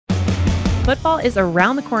Football is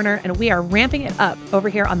around the corner, and we are ramping it up over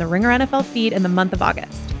here on the Ringer NFL feed in the month of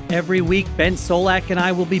August. Every week, Ben Solak and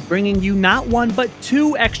I will be bringing you not one, but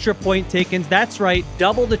 2 extra point takens. That's right,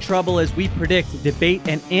 double the trouble as we predict, debate,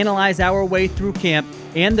 and analyze our way through camp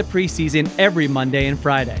and the preseason every Monday and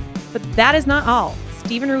Friday. But that is not all.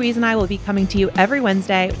 Stephen Ruiz and I will be coming to you every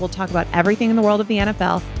Wednesday. We'll talk about everything in the world of the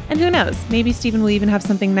NFL. And who knows, maybe Stephen will even have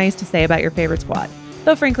something nice to say about your favorite squad.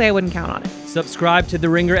 Though frankly, I wouldn't count on it. Subscribe to the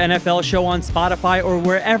Ringer NFL show on Spotify or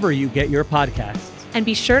wherever you get your podcasts. And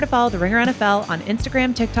be sure to follow the Ringer NFL on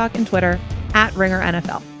Instagram, TikTok, and Twitter @Ringer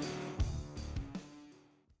NFL.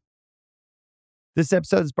 This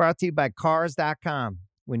episode is brought to you by Cars.com.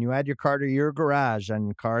 When you add your car to your garage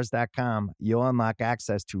on Cars.com, you'll unlock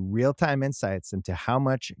access to real-time insights into how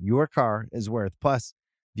much your car is worth. Plus,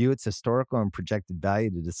 view its historical and projected value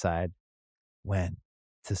to decide when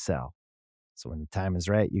to sell. So when the time is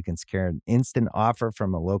right, you can secure an instant offer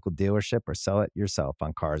from a local dealership or sell it yourself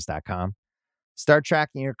on Cars.com. Start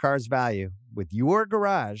tracking your car's value with your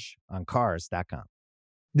garage on Cars.com.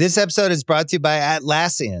 This episode is brought to you by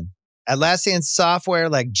Atlassian. Atlassian software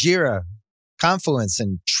like Jira, Confluence,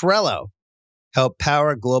 and Trello help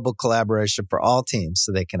power global collaboration for all teams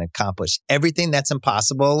so they can accomplish everything that's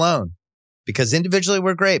impossible alone. Because individually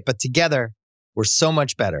we're great, but together we're so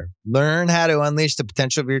much better. Learn how to unleash the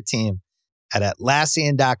potential of your team at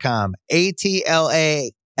Atlassian.com.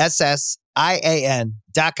 Atlassian.com.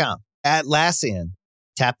 Atlassian.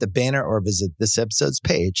 Tap the banner or visit this episode's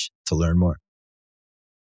page to learn more.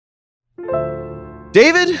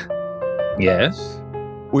 David? Yes?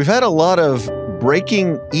 We've had a lot of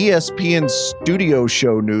breaking ESPN studio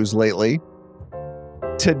show news lately.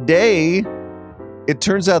 Today, it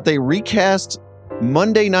turns out they recast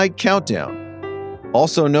Monday Night Countdown,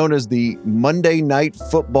 also known as the Monday Night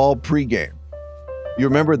Football pregame. You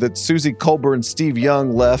remember that Susie Colbert and Steve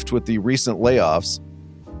Young left with the recent layoffs.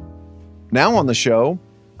 Now on the show,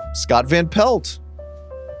 Scott Van Pelt,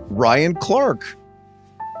 Ryan Clark,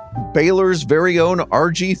 Baylor's very own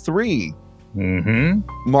RG3,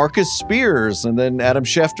 Marcus Spears, and then Adam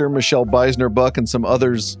Schefter, Michelle Beisner-Buck, and some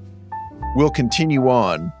others will continue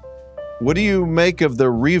on. What do you make of the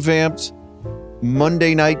revamped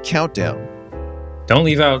Monday Night Countdown? Don't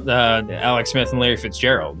leave out Alex Smith and Larry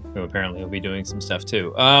Fitzgerald, who apparently will be doing some stuff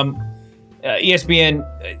too. ESPN,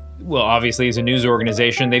 well, obviously, is a news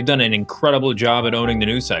organization. They've done an incredible job at owning the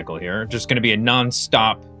news cycle here. Just going to be a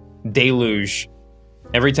nonstop deluge.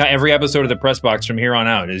 Every episode of the Press Box from here on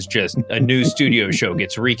out is just a new studio show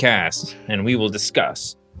gets recast, and we will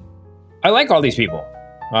discuss. I like all these people.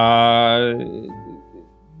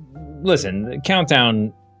 Listen, the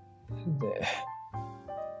Countdown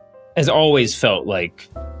has always felt like,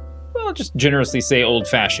 well, just generously say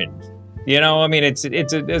old-fashioned. You know, I mean, it's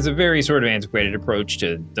a very sort of antiquated approach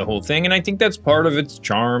to the whole thing, and I think that's part of its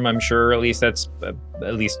charm. I'm sure, at least I'm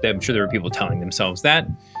sure there are people telling themselves that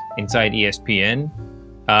inside ESPN.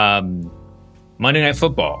 Monday Night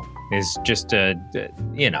Football is just the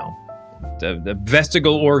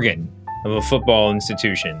vestigial organ of a football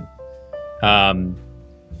institution. But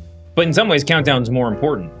in some ways, Countdown's more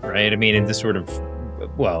important, right? I mean, in this sort of,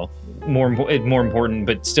 well, more important,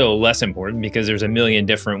 but still less important because there's a million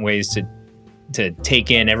different ways to take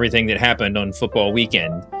in everything that happened on football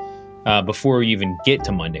weekend before you even get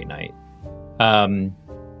to Monday night.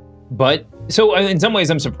 But so in some ways,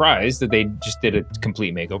 I'm surprised that they just did a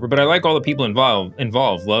complete makeover. But I like all the people involved.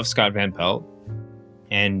 Love Scott Van Pelt,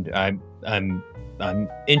 and I'm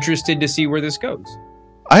interested to see where this goes.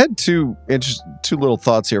 I had two little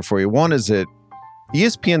thoughts here for you. One is that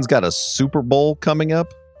ESPN's got a Super Bowl coming up,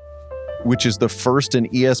 which is the first in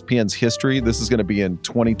ESPN's history. This is going to be in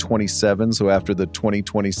 2027, so after the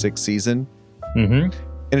 2026 season. And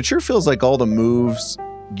it sure feels like all the moves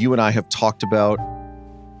you and I have talked about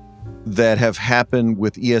that have happened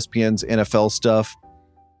with ESPN's NFL stuff,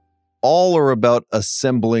 all are about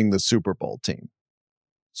assembling the Super Bowl team.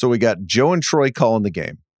 So we got Joe and Troy calling the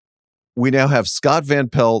game. We now have Scott Van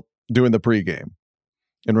Pelt doing the pregame.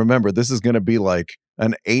 And remember, this is going to be like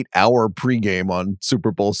an 8-hour pregame on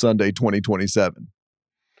Super Bowl Sunday 2027.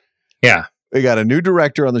 Yeah. We got a new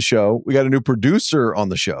director on the show. We got a new producer on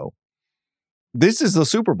the show. This is the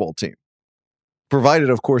Super Bowl team. Provided,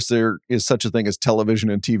 of course, there is such a thing as television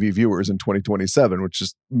and TV viewers in 2027, which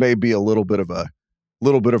is maybe a little bit of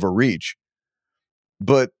a reach.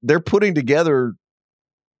 But they're putting together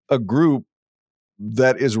a group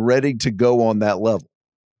that is ready to go on that level.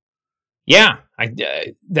 Yeah,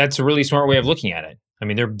 that's a really smart way of looking at it. I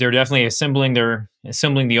mean, they're definitely assembling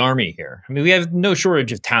the army here. I mean, we have no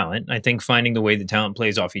shortage of talent. I think finding the way the talent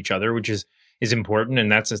plays off each other, which is is important,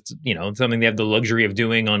 and that's something they have the luxury of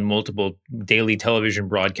doing on multiple daily television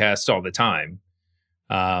broadcasts all the time.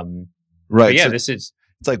 Right. Yeah, so it's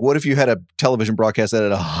like, what if you had a television broadcast that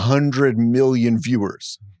had 100 million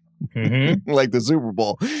viewers, like the Super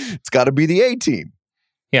Bowl? It's got to be the A team.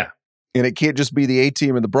 Yeah, and it can't just be the A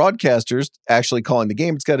team and the broadcasters actually calling the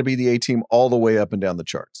game. It's got to be the A team all the way up and down the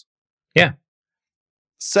charts. Yeah.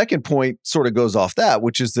 Second point sort of goes off that,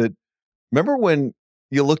 which is that remember when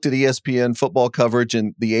you looked at ESPN football coverage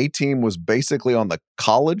and the A team was basically on the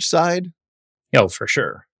college side? Oh, for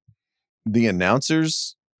sure. The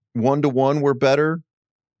announcers one-to-one were better.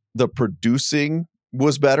 The producing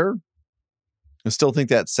was better. I still think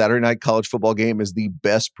that Saturday night college football game is the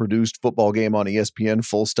best produced football game on ESPN,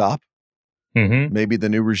 full stop. Maybe the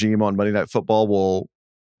new regime on Monday Night Football will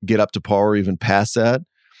get up to par or even pass that.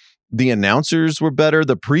 The announcers were better.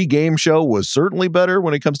 The pre-game show was certainly better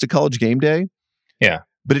when it comes to College Game Day. Yeah.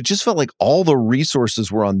 But it just felt like all the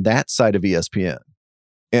resources were on that side of ESPN.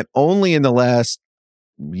 And only in the last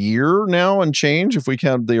year now and change, if we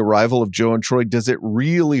count the arrival of Joe and Troy, does it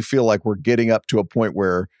really feel like we're getting up to a point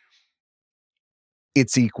where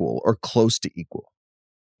it's equal or close to equal.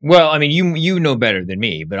 Well, I mean, you know better than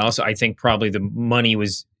me, but also I think probably the money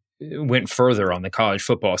went further on the college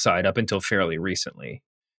football side up until fairly recently.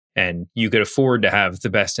 And you could afford to have the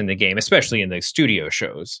best in the game, especially in the studio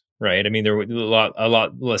shows, right? I mean, there were a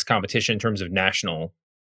lot less competition in terms of national,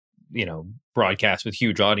 broadcasts with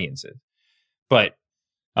huge audiences. But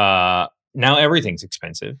now everything's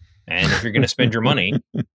expensive. And if you're going to spend your money,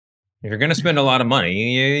 if you're going to spend a lot of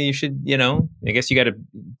money, you should, I guess you got to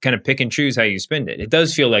kind of pick and choose how you spend it. It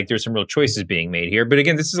does feel like there's some real choices being made here. But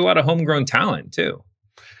again, this is a lot of homegrown talent too.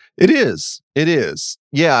 It is.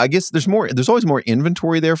 Yeah, I guess there's always more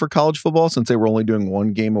inventory there for college football since they were only doing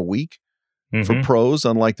one game a week for pros,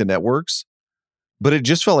 unlike the networks. But it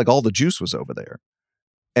just felt like all the juice was over there.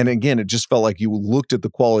 And again, it just felt like you looked at the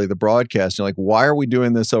quality of the broadcast and you're like, why are we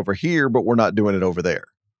doing this over here, but we're not doing it over there?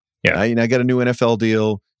 Yeah. Now, you got a new NFL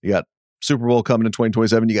deal. You got Super Bowl coming in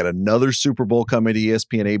 2027. You got another Super Bowl coming to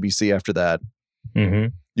ESPN, ABC after that.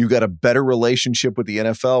 You got a better relationship with the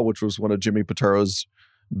NFL, which was one of Jimmy Pataro's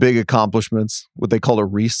big accomplishments, what they call a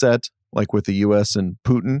reset, like with the U.S. and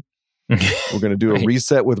Putin. We're going to do a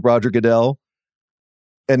reset with Roger Goodell.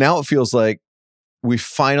 And now it feels like we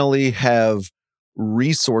finally have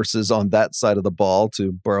resources on that side of the ball,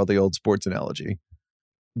 to borrow the old sports analogy,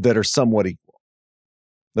 that are somewhat equal.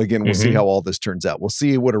 Again, we'll see how all this turns out. We'll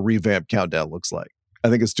see what a revamped countdown looks like. I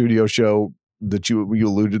think a studio show that you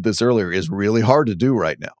alluded to this earlier is really hard to do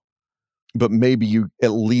right now. But maybe you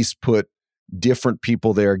at least put different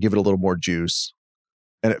people there, give it a little more juice,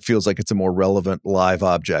 and it feels like it's a more relevant live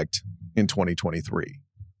object in 2023.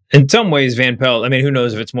 In some ways, Van Pelt, I mean, who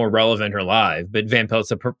knows if it's more relevant or live, but Van Pelt's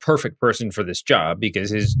the perfect person for this job because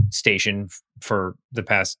his station for the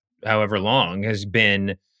past however long has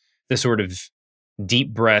been the sort of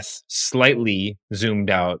deep breath, slightly zoomed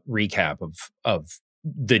out recap of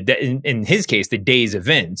in his case, the day's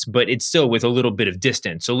events, but it's still with a little bit of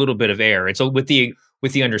distance, a little bit of air. It's with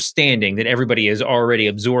the understanding that everybody has already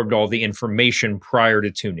absorbed all the information prior to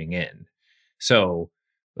tuning in. So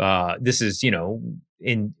this is,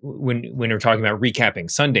 when we're talking about recapping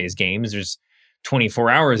Sunday's games, there's 24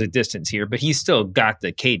 hours of distance here, but he's still got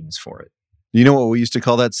the cadence for it. You know what we used to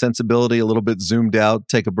call that sensibility, a little bit zoomed out,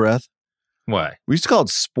 take a breath? Why? We used to call it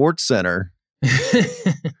Sports Center.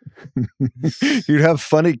 You'd have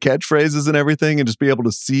funny catchphrases and everything and just be able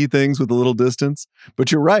to see things with a little distance.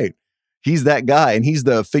 But you're right. He's that guy, and he's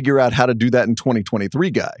the figure out how to do that in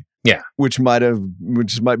 2023 guy. Yeah. Which might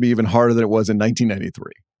be even harder than it was in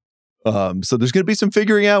 1993. So there's going to be some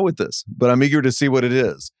figuring out with this, but I'm eager to see what it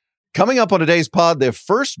is. Coming up on today's pod, the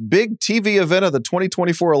first big TV event of the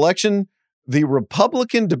 2024 election, the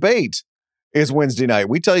Republican debate, is Wednesday night.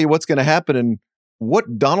 We tell you what's going to happen and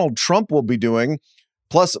what Donald Trump will be doing,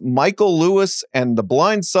 plus Michael Lewis and The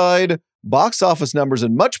Blind Side, box office numbers,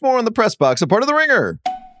 and much more on the Press Box, a part of the Ringer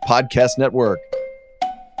Podcast Network.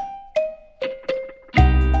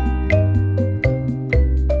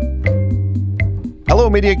 Hello,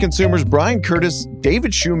 media consumers. Brian Curtis,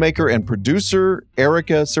 David Shoemaker, and producer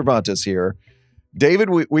Erica Cervantes here. David,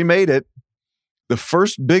 we made it. The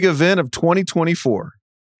first big event of 2024.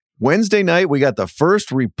 Wednesday night, we got the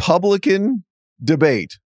first Republican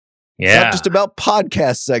debate. Yeah. It's not just about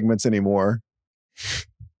podcast segments anymore.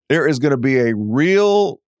 There is going to be a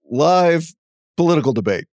real live political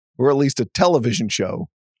debate, or at least a television show.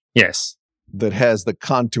 Yes. That has the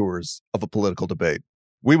contours of a political debate.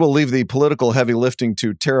 We will leave the political heavy lifting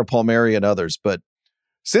to Tara Palmieri and others, but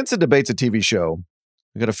since the debate's a TV show,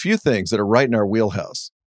 we've got a few things that are right in our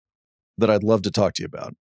wheelhouse. that I'd love to talk to you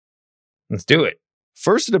about. Let's do it.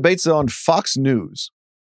 First, the debate's on Fox News.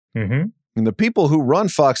 Mm-hmm. And the people who run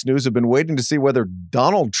Fox News have been waiting to see whether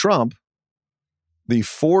Donald Trump, the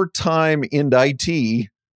four-time indictee,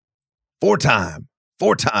 four-time,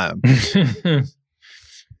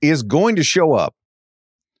 is going to show up.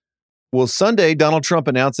 Well, Sunday, Donald Trump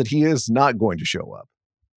announced that he is not going to show up.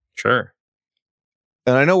 Sure.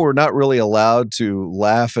 And I know we're not really allowed to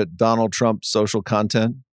laugh at Donald Trump's social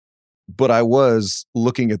content, but I was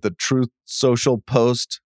looking at the Truth Social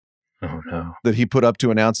post that he put up to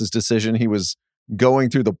announce his decision. He was going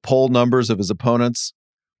through the poll numbers of his opponents.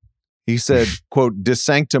 He said, quote,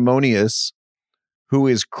 "DeSanctimonious, who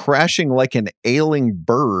is crashing like an ailing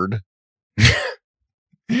bird."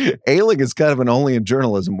 Ailing is kind of an only in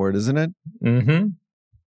journalism word, isn't it? Mm-hmm.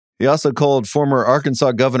 He also called former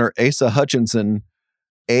Arkansas Governor Asa Hutchinson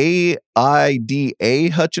A-I-D-A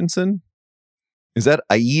Hutchinson. Is that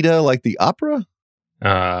Aida like the opera?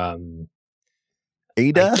 Ada?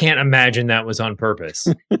 I can't imagine that was on purpose.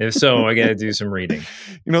 If so, I got to do some reading.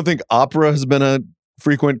 You don't think opera has been a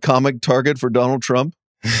frequent comic target for Donald Trump?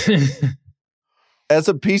 As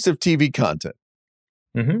a piece of TV content,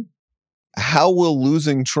 how will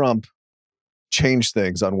losing Trump change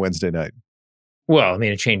things on Wednesday night? Well, I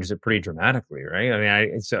mean, it changes it pretty dramatically, right? I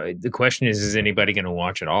mean, so the question is anybody going to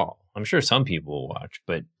watch at all? I'm sure some people will watch,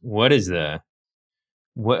 but what is the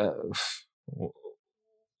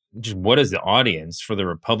audience for the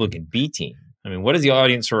Republican B team? I mean, what is the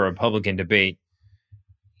audience for a Republican debate?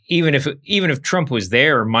 Even if Trump was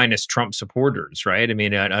there, minus Trump supporters, right? I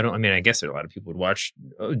mean, I guess a lot of people would watch.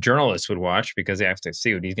 Journalists would watch because they have to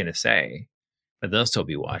see what he's going to say, but they'll still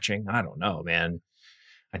be watching. I don't know, man.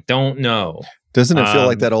 I don't know. Doesn't it feel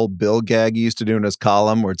like that old Bill gag he used to do in his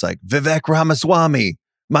column where it's like, Vivek Ramaswamy,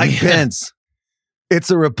 Mike Pence. It's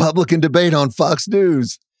a Republican debate on Fox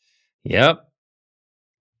News. Yep.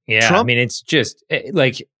 Yeah. Trump? I mean, it's just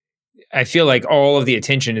like, I feel like all of the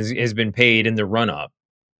attention has been paid in the run up,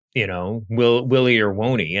 you know, will he or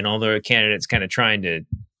won't he? And all the candidates kind of trying to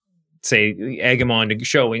say, egg him on to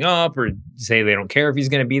showing up or say they don't care if he's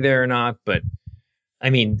going to be there or not. But I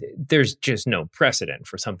mean, there's just no precedent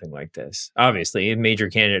for something like this. Obviously, a major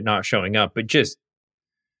candidate not showing up, but just,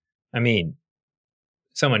 I mean,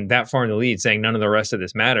 someone that far in the lead saying none of the rest of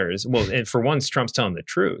this matters. Well, and for once, Trump's telling the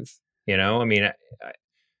truth. You know, I mean,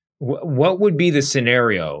 what would be the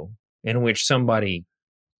scenario in which somebody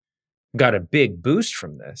got a big boost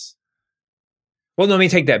from this? Well, let me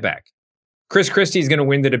take that back. Chris Christie is going to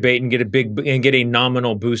win the debate and get a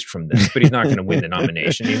nominal boost from this, but he's not going to win the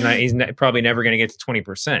nomination. He's probably never going to get to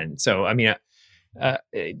 20%. So, I mean,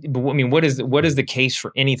 what is the case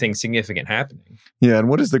for anything significant happening? Yeah, and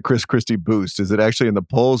what is the Chris Christie boost? Is it actually in the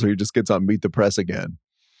polls, or he just gets on Meet the Press again?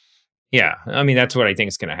 Yeah, I mean, that's what I think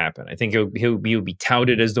is going to happen. I think he'll be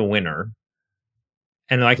touted as the winner,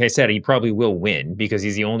 and like I said, he probably will win because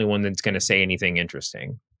he's the only one that's going to say anything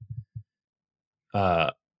interesting.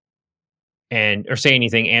 Or say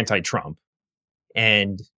anything anti-Trump,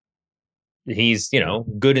 and he's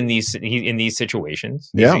good in these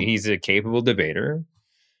situations. Yeah, he's a capable debater,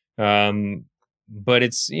 but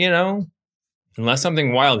it's unless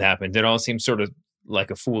something wild happens, it all seems sort of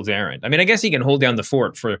like a fool's errand. I mean, I guess he can hold down the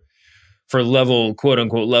fort for level, quote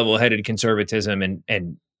unquote, level-headed conservatism,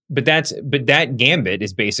 but that gambit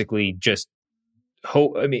is basically just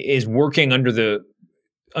is working under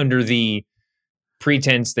the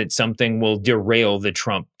pretense that something will derail the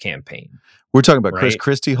Trump campaign. We're talking about, right? Chris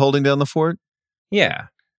Christie Christie holding down the fort? Yeah.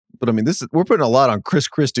 But I mean, we're putting a lot on Chris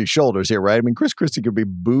Christie's shoulders here, right? I mean, Chris Christie could be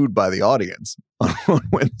booed by the audience on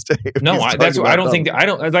Wednesday. No, I don't think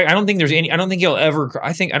he'll ever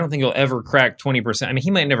crack 20%. I mean,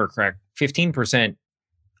 he might never crack 15%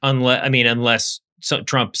 unless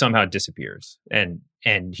Trump somehow disappears and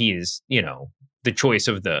he is, the choice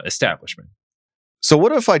of the establishment. So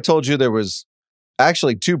what if I told you there was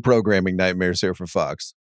actually two programming nightmares here for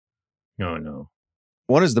Fox? No.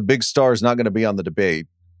 One is the big star is not going to be on the debate.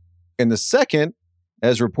 And the second,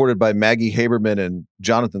 as reported by Maggie Haberman and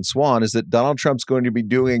Jonathan Swan, is that Donald Trump's going to be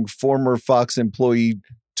doing former Fox employee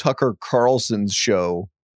Tucker Carlson's show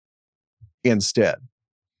instead.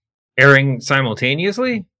 Airing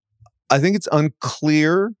simultaneously? I think it's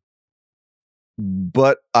unclear,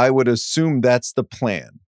 but I would assume that's the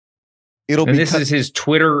plan. This is his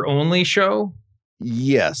Twitter-only show?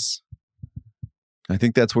 Yes. I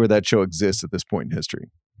think that's where that show exists at this point in history.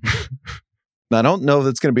 Now, I don't know if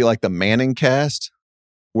it's going to be like the Manning cast,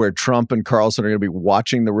 where Trump and Carlson are going to be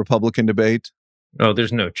watching the Republican debate. Oh,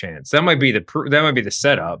 there's no chance. That might be the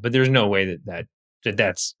setup, but there's no way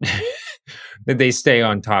that's that they stay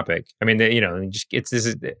on topic. I mean,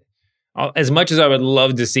 as much as I would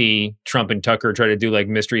love to see Trump and Tucker try to do like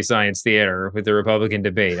Mystery Science Theater with the Republican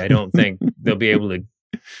debate, I don't think they'll be able to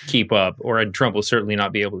keep up, or Trump will certainly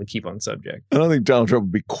not be able to keep on subject. I don't think Donald Trump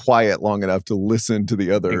would be quiet long enough to listen to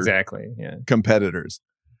the other competitors.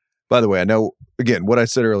 By the way, I know, again, what I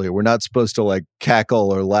said earlier, we're not supposed to like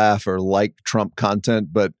cackle or laugh or like Trump content,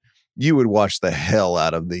 but you would watch the hell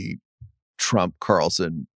out of the Trump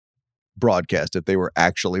Carlson broadcast if they were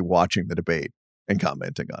actually watching the debate and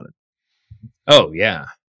commenting on it. Oh, yeah.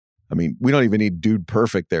 I mean, we don't even need Dude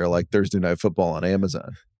Perfect there like Thursday Night Football on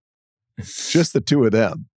Amazon. Just the two of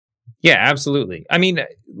them. Yeah, absolutely. I mean,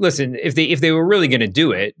 listen, if they were really going to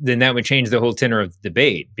do it, then that would change the whole tenor of the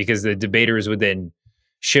debate, because the debaters would then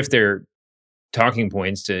shift their talking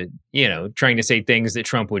points to, trying to say things that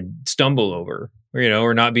Trump would stumble over,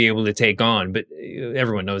 or not be able to take on. But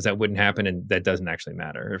everyone knows that wouldn't happen, and that doesn't actually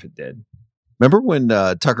matter if it did. Remember when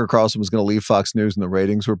Tucker Carlson was going to leave Fox News and the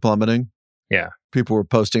ratings were plummeting? Yeah. People were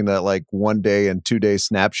posting that like 1 day and 2 day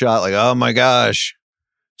snapshot, like, oh my gosh,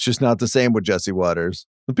 it's just not the same with Jesse Waters.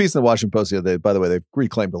 The piece in the Washington Post the other day, by the way, they've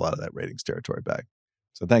reclaimed a lot of that ratings territory back.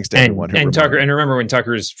 So thanks to everyone who and Tucker. And remember when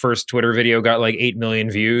Tucker's first Twitter video got like 8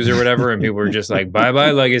 million views or whatever, and people were just like, "Bye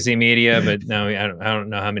bye legacy media." But no, I don't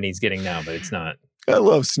know how many he's getting now, but it's not. I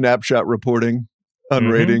love snapshot reporting on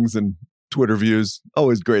ratings and Twitter views.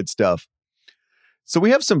 Always great stuff. So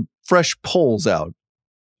we have some fresh polls out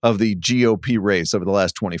of the GOP race over the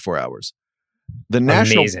last 24 hours. The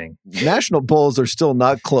national polls are still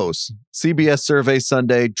not close. CBS survey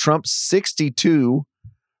Sunday: Trump 62,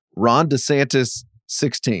 Ron DeSantis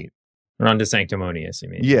 16. Ron DeSanctimonious, you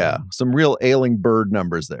mean? Yeah, some real ailing bird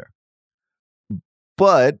numbers there.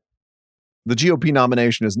 But the GOP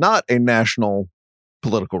nomination is not a national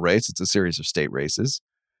political race. It's a series of state races.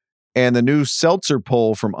 And the new Seltzer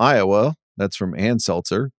poll from Iowa, that's from Ann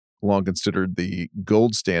Seltzer, long considered the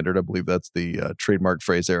gold standard, I believe that's the trademark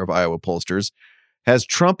phrase there of Iowa pollsters, has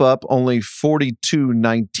Trump up only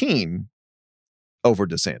 42-19 over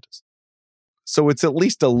DeSantis. So it's at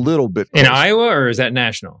least a little bit closer. In Iowa, or is that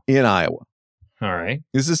national? In Iowa. All right.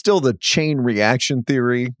 This is still the chain reaction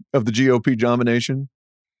theory of the GOP domination,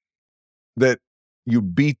 that you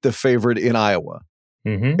beat the favorite in Iowa,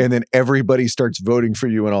 and then everybody starts voting for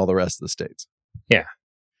you in all the rest of the states. Yeah.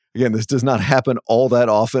 Again, this does not happen all that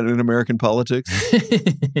often in American politics,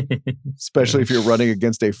 especially if you're running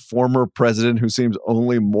against a former president who seems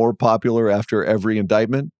only more popular after every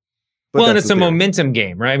indictment. But and it's a momentum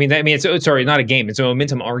game, right? It's sorry, not a game. It's a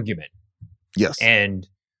momentum argument. Yes. And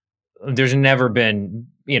there's never been,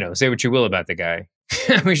 say what you will about the guy.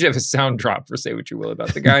 We should have a sound drop for say what you will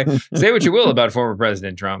about the guy. Say what you will about former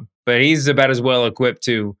President Trump, but he's about as well equipped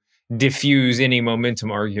to diffuse any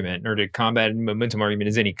momentum argument or to combat any momentum argument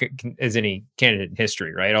as any candidate in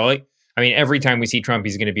history, right? Every time we see Trump,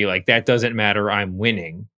 he's going to be like, that doesn't matter, I'm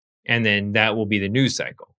winning. And then that will be the news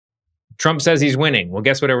cycle. Trump says he's winning. Well,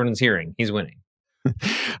 guess what everyone's hearing? He's winning.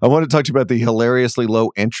 I want to talk to you about the hilariously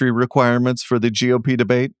low entry requirements for the GOP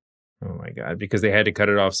debate. Oh my God, because they had to cut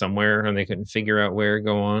it off somewhere and they couldn't figure out where to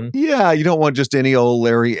go on. Yeah, you don't want just any old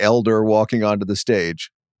Larry Elder walking onto the stage.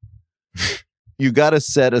 You got to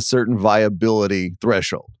set a certain viability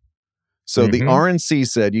threshold. So the RNC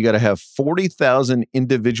said you got to have 40,000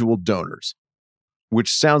 individual donors,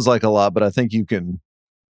 which sounds like a lot, but I think you can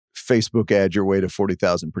Facebook ad your way to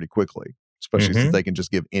 40,000 pretty quickly, especially since they can just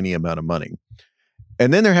give any amount of money.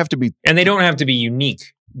 And then there have to be... And they don't have to be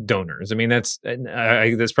unique donors. I mean, that's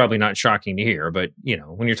probably not shocking to hear, but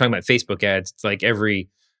when you're talking about Facebook ads, it's like every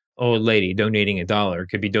old lady donating $1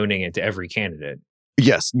 could be donating it to every candidate.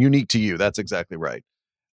 Yes, unique to you. That's exactly right.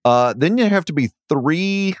 Then there have to be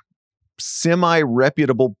 3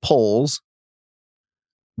 semi-reputable polls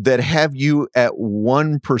that have you at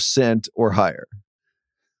 1% or higher.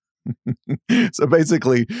 So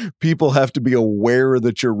basically, people have to be aware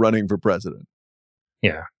that you're running for president.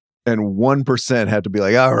 Yeah. And 1% have to be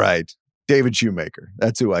like, all right, David Shoemaker,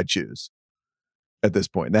 that's who I choose at this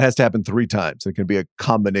point. That has to happen 3 times. It can be a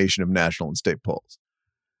combination of national and state polls.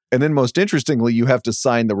 And then most interestingly, you have to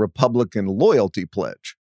sign the Republican loyalty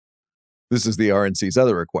pledge. This is the RNC's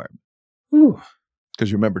other requirement.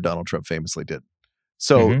 Because you remember Donald Trump famously did.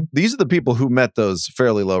 So these are the people who met those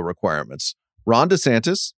fairly low requirements. Ron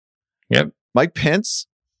DeSantis, Mike Pence,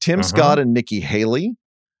 Tim Scott and Nikki Haley,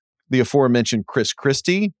 the aforementioned Chris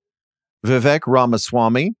Christie, Vivek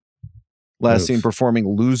Ramaswamy, last seen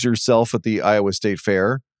performing Lose Yourself at the Iowa State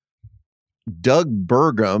Fair, Doug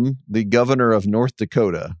Burgum, the governor of North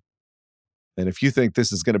Dakota. And if you think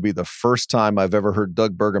this is going to be the first time I've ever heard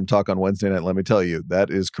Doug Burgum talk on Wednesday night, let me tell you, that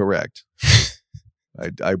is correct.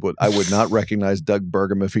 I would not recognize Doug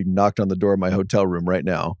Burgum if he knocked on the door of my hotel room right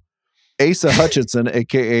now. Asa Hutchinson,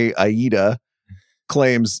 a.k.a. Aida,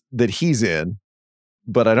 claims that he's in,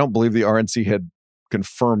 but I don't believe the RNC had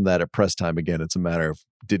confirmed that at press time. Again, it's a matter of,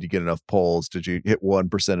 did you get enough polls? Did you hit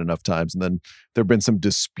 1% enough times? And then there have been some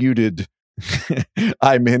disputed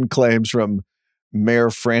I'm in claims from Mayor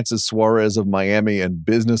Francis Suarez of Miami and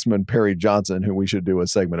businessman Perry Johnson, who we should do a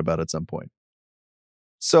segment about at some point.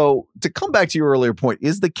 So to come back to your earlier point,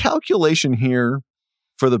 is the calculation here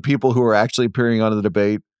for the people who are actually appearing on the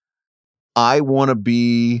debate, I want to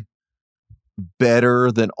be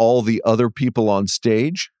better than all the other people on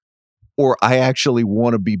stage, or I actually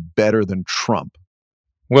want to be better than Trump?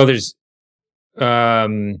 Well, there's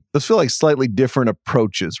those feel like slightly different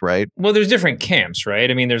approaches, right? Well, there's different camps, right?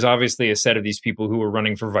 I mean, there's obviously a set of these people who are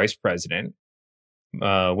running for vice president,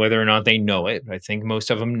 whether or not they know it. I think most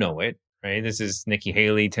of them know it, right? This is Nikki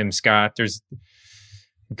Haley, Tim Scott. You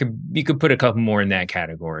could put a couple more in that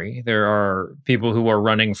category. There are people who are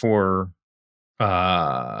running for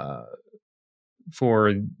their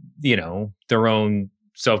own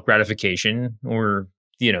self-gratification, or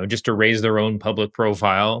just to raise their own public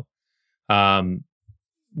profile.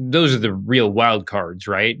 Those are the real wild cards,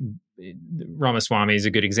 right? Ramaswamy is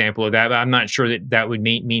a good example of that, but I'm not sure that would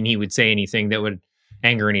mean he would say anything that would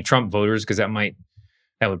anger any Trump voters, because that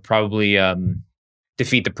would probably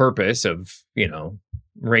defeat the purpose of,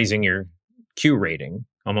 raising your Q rating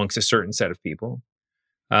amongst a certain set of people.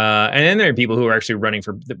 And then there are people who are actually running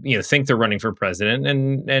for, think they're running for president,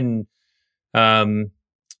 and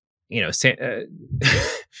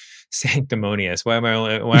sanctimonious. Why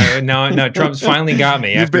now Trump's finally got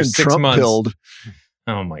me after 6 Trump months. Pilled.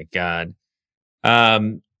 Oh my God.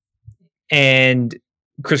 And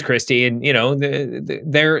Chris Christie, and the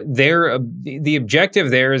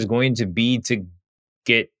objective there is going to be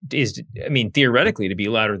theoretically to be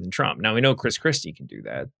louder than Trump. Now we know Chris Christie can do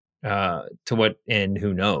that. To what end,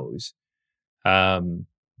 who knows?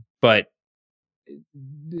 But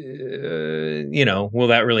will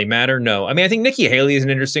that really matter? No. I mean, I think Nikki Haley is an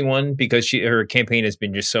interesting one, because her campaign has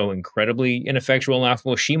been just so incredibly ineffectual and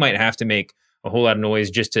laughable. She might have to make a whole lot of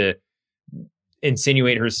noise just to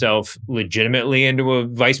insinuate herself legitimately into a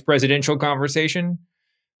vice presidential conversation.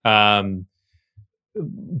 But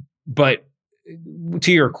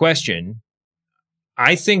to your question,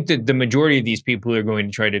 I think that the majority of these people are going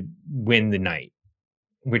to try to win the night,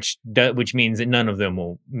 which means that none of them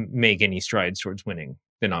will make any strides towards winning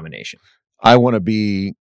the nomination. I want to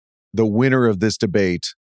be the winner of this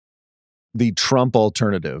debate, the Trump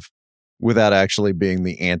alternative, without actually being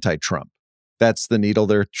the anti-Trump. That's the needle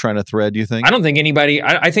they're trying to thread, you think? I don't think anybody...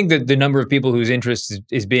 I think that the number of people whose interest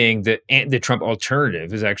is being the Trump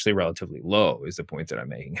alternative is actually relatively low, is the point that I'm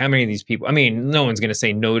making. How many of these people... I mean, no one's going to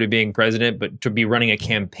say no to being president, but to be running a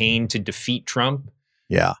campaign to defeat Trump...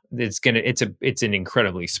 Yeah, it's an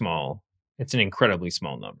incredibly small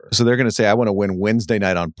number. So they're going to say, I want to win Wednesday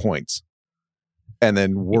night on points, and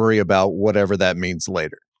then worry about whatever that means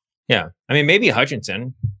later. Yeah, I mean, maybe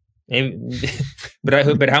Hutchinson,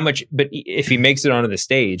 but how much? But if he makes it onto the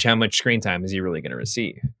stage, how much screen time is he really going to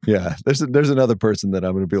receive? Yeah, there's another person that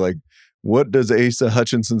I'm going to be like, what does Asa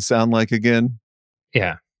Hutchinson sound like again?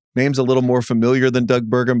 Yeah. Name's a little more familiar than Doug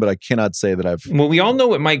Burgum, but I cannot say that I've... Well, we all know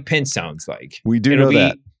what Mike Pence sounds like. We do know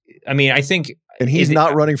that. I mean, I think... And he's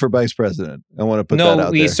not running for vice president. I want to put that out there.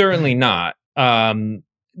 No, he's certainly not.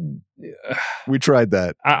 We tried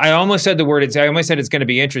that. I almost said the word... I almost said it's going to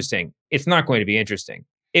be interesting. It's not going to be interesting.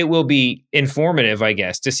 It will be informative, I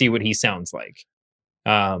guess, to see what he sounds like.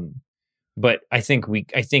 But I think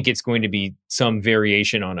it's going to be some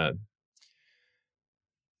variation on a...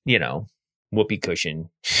 whoopee cushion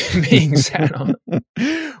being sat on.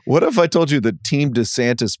 What if I told you that Team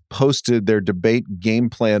DeSantis posted their debate game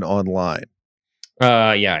plan online?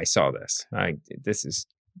 Yeah, I saw this. This is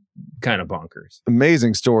kind of bonkers.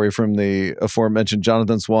 Amazing story from the aforementioned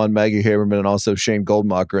Jonathan Swan, Maggie Haberman, and also Shane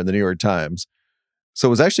Goldmacher in the New York Times. So it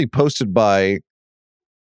was actually posted by,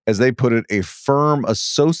 as they put it, a firm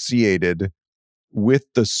associated with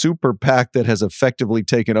the super PAC that has effectively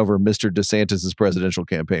taken over Mr. DeSantis' presidential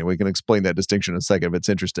campaign. We can explain that distinction in a second if it's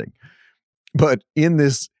interesting. But in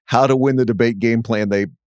this how to win the debate game plan, they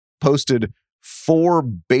posted 4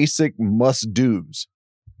 basic must-dos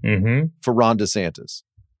for Ron DeSantis.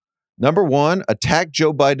 Number 1, attack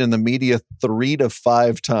Joe Biden in the media 3 to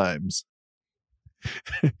 5 times.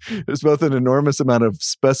 There's both an enormous amount of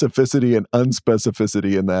specificity and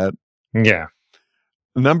unspecificity in that. Yeah.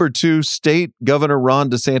 Number 2, state Governor Ron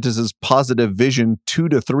DeSantis' positive vision 2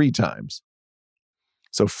 to 3 times.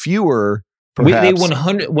 So fewer, perhaps. They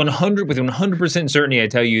 100% certainty, I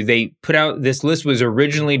tell you, they put out, this list was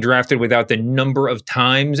originally drafted without the number of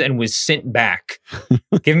times and was sent back.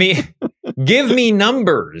 Give me Give me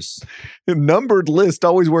numbers. A numbered list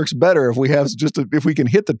always works better if we have if we can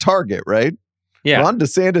hit the target, right? Yeah. Ron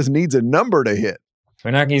DeSantis needs a number to hit.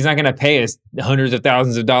 He's not going to pay us hundreds of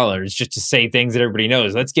thousands of dollars just to say things that everybody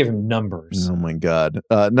knows. Let's give him numbers. Oh, my God.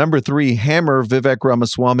 Number 3, hammer Vivek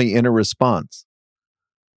Ramaswamy in a response.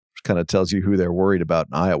 Which kind of tells you who they're worried about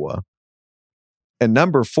in Iowa. And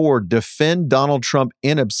number 4, defend Donald Trump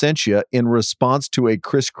in absentia in response to a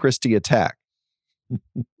Chris Christie attack.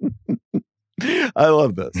 I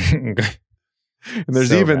love this. And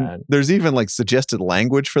there's even like suggested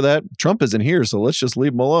language for that. Trump isn't here, so let's just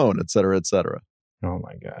leave him alone, et cetera, et cetera. Oh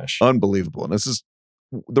my gosh. Unbelievable. And this is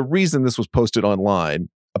the reason this was posted online,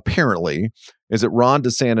 apparently, is that Ron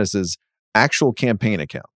DeSantis's actual campaign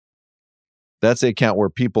account. That's the account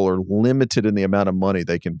where people are limited in the amount of money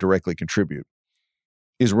they can directly contribute,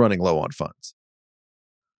 is running low on funds.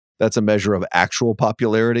 That's a measure of actual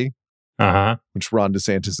popularity, which Ron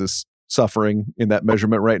DeSantis is suffering in that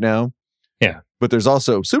measurement right now. Yeah. But there's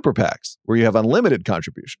also super PACs where you have unlimited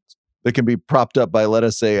contributions that can be propped up by, let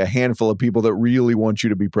us say, a handful of people that really want you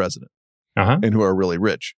to be president and who are really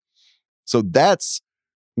rich. So that's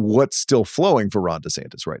what's still flowing for Ron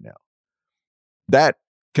DeSantis right now. That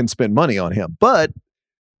can spend money on him. But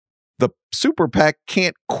the super PAC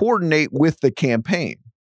can't coordinate with the campaign.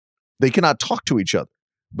 They cannot talk to each other,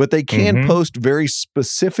 but they can post very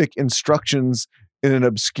specific instructions in an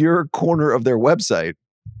obscure corner of their website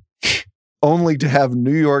only to have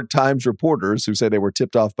New York Times reporters who say they were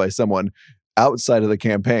tipped off by someone outside of the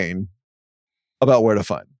campaign about where to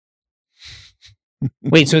find them.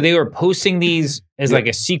 Wait, so they were posting these as like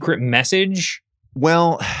a secret message?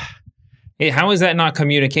 Well, how is that not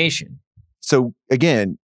communication? So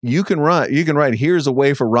again, you can write, here's a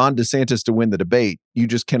way for Ron DeSantis to win the debate. You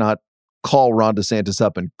just cannot call Ron DeSantis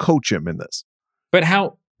up and coach him in this. But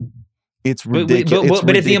how? It's ridiculous.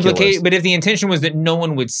 But if the intention was that no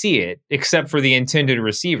one would see it except for the intended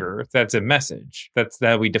receiver, that's a message. That's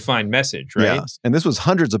that we define message, right? Yes. And this was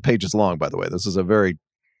hundreds of pages long, by the way. This is a very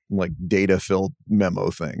like data-filled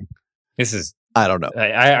memo thing. This is I don't know.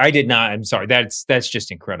 I did not. I'm sorry. That's just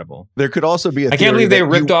incredible. There could also be a I can't believe they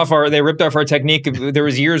ripped off our technique. There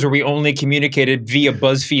was years where we only communicated via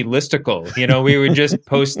BuzzFeed listicle. You know, we would just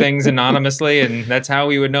post things anonymously, and that's how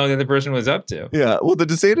we would know that the person was up to. Yeah. Well, the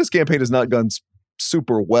DeSantis campaign has not gone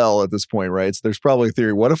super well at this point, right? So there's probably a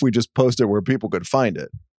theory. What if we just post it where people could find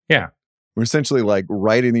it? Yeah. We're essentially like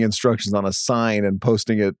writing the instructions on a sign and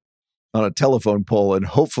posting it on a telephone pole, and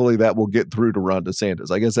hopefully that will get through to Ron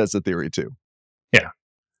DeSantis. I guess that's the theory too. Yeah.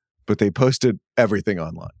 But they posted everything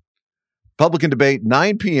online. Republican debate,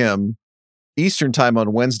 9 p.m. Eastern time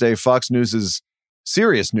on Wednesday. Fox News'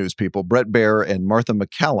 serious news people, Brett Baer and Martha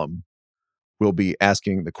McCallum, will be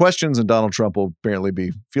asking the questions, and Donald Trump will apparently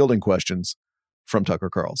be fielding questions from Tucker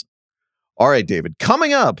Carlson. All right, David,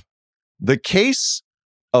 coming up, the case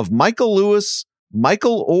of Michael Lewis,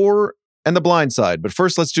 Michael Oher, and The Blind Side. But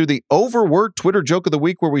first, let's do the overworked Twitter joke of the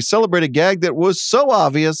week, where we celebrate a gag that was so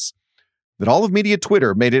obvious that all of media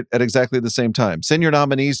Twitter made it at exactly the same time. Send your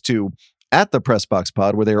nominees to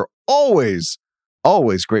 @ThePressBoxPod, where they are always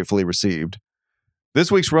gratefully received.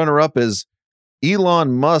 This week's runner-up is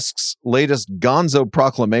Elon Musk's latest gonzo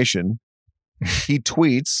proclamation. He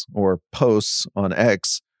tweets or posts on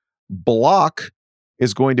X, block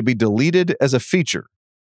is going to be deleted as a feature.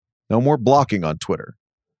 No more blocking on Twitter.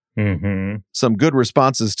 Some good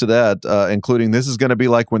responses to that, including this is going to be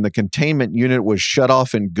like when the containment unit was shut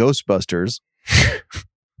off in Ghostbusters.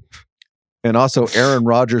 And also Aaron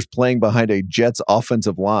Rodgers playing behind a Jets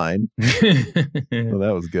offensive line. Well,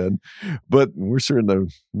 that was good. But we're sure in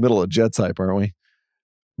the middle of Jets hype, aren't we?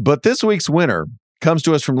 But this week's winner comes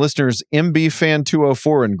to us from listeners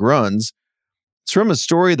MBFan204 and Gruns. It's from a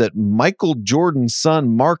story that Michael Jordan's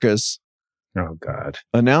son, Marcus, oh God,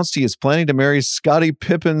 announced he is planning to marry Scottie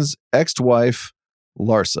Pippen's ex-wife,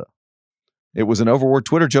 Larsa. It was an overworked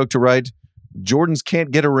Twitter joke to write, Jordans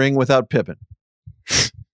can't get a ring without Pippen.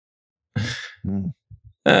 Oh,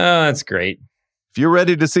 that's great. If you're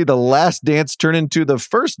ready to see the last dance turn into the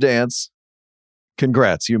first dance,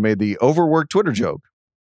 congrats. You made the overworked Twitter joke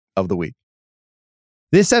of the week.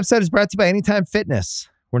 This episode is brought to you by Anytime Fitness.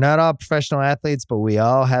 We're not all professional athletes, but we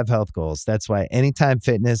all have health goals. That's why Anytime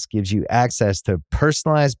Fitness gives you access to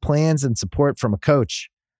personalized plans and support from a coach.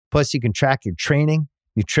 Plus, you can track your training,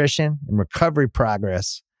 nutrition, and recovery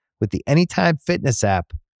progress with the Anytime Fitness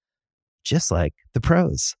app, just like the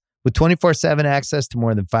pros. With 24/7 access to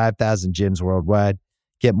more than 5,000 gyms worldwide,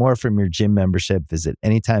 get more from your gym membership. Visit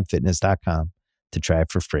anytimefitness.com to try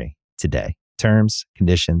it for free today. Terms,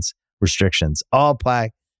 conditions, restrictions all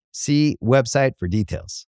apply. See website for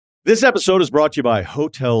details. This episode is brought to you by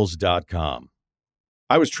Hotels.com.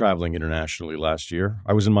 I was traveling internationally last year.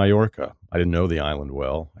 I was in Mallorca. I didn't know the island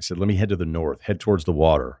well. I said, let me head to the north, head towards the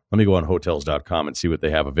water. Let me go on Hotels.com and see what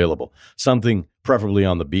they have available. Something preferably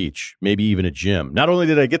on the beach, maybe even a gym. Not only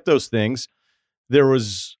did I get those things, there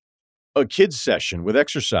was a kids session with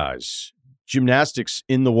exercise, gymnastics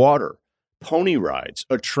in the water, pony rides,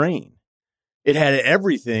 a train. It had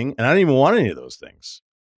everything, and I didn't even want any of those things.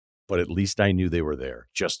 But at least I knew they were there,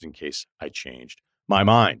 just in case I changed my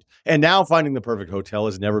mind. And now finding the perfect hotel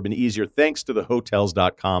has never been easier thanks to the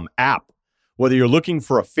Hotels.com app. Whether you're looking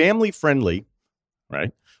for a family-friendly,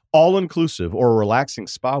 right, all-inclusive or a relaxing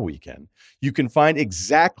spa weekend, you can find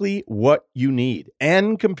exactly what you need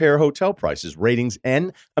and compare hotel prices, ratings,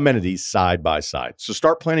 and amenities side by side. So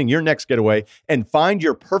start planning your next getaway and find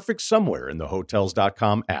your perfect somewhere in the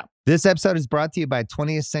Hotels.com app. This episode is brought to you by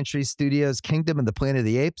 20th Century Studios' Kingdom of the Planet of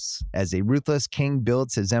the Apes. As a ruthless king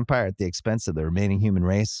builds his empire at the expense of the remaining human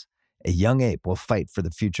race, a young ape will fight for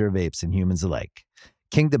the future of apes and humans alike.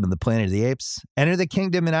 Kingdom of the Planet of the Apes. Enter the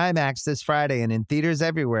kingdom in IMAX this Friday and in theaters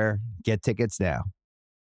everywhere. Get tickets now.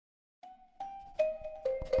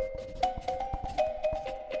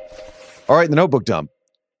 All right, the notebook dump.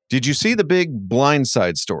 Did you see the big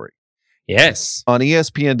Blindside story? Yes. On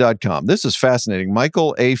ESPN.com. This is fascinating.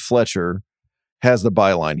 Michael A. Fletcher has the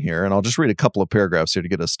byline here, and I'll just read a couple of paragraphs here to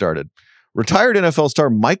get us started. Retired NFL star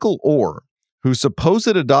Michael Orr, whose supposed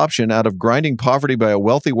adoption out of grinding poverty by a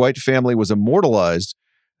wealthy white family was immortalized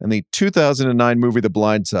in the 2009 movie The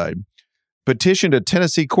Blind Side, petitioned a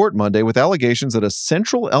Tennessee court Monday with allegations that a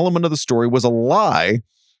central element of the story was a lie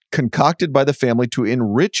concocted by the family to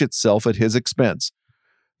enrich itself at his expense.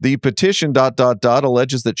 The petition ...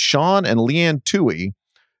 alleges that Sean and Leanne Toohey,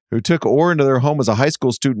 who took Orr into their home as a high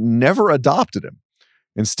school student, never adopted him.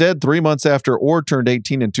 Instead, 3 months after Orr turned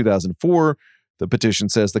 18 in 2004, the petition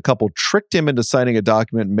says the couple tricked him into signing a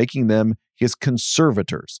document making them his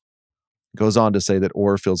conservators. It goes on to say that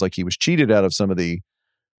Orr feels like he was cheated out of some of the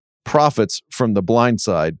profits from The Blind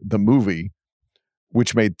Side, the movie,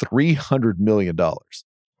 which made $300 million.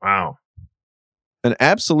 Wow. An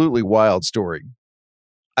absolutely wild story.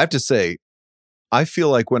 I have to say, I feel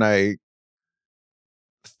like when I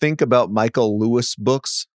think about Michael Lewis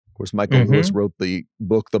books, of course, Michael Lewis wrote the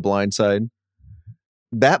book, The Blind Side.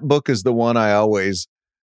 That book is the one I always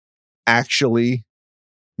actually,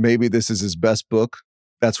 maybe this is his best book.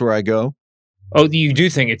 That's where I go. Oh, you do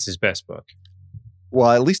think it's his best book?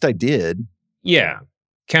 Well, at least I did. Yeah.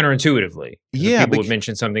 Counterintuitively. Yeah. People would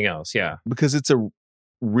mention something else. Yeah. Because it's a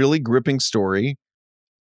really gripping story.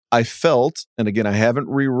 I felt, and again, I haven't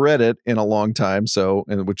reread it in a long time, so,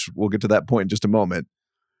 and which we'll get to that point in just a moment,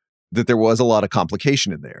 that there was a lot of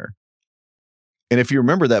complication in there. And if you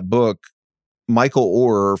remember that book, Michael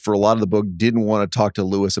Orr, for a lot of the book, didn't want to talk to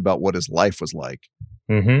Lewis about what his life was like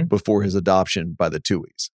before his adoption by the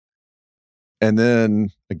Tooheys. And then,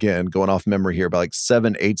 again, going off memory here, by like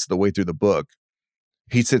 7/8 of the way through the book,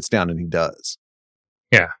 he sits down and he does.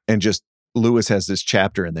 Yeah. And just, Lewis has this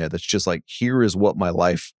chapter in there that's just like, here is what my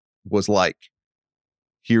life was like.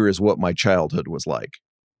 Here is what my childhood was like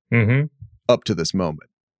up to this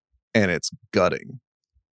moment. And it's gutting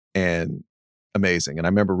and amazing. And I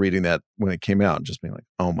remember reading that when it came out and just being like,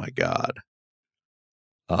 oh my God.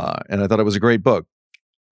 And I thought it was a great book.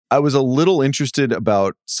 I was a little interested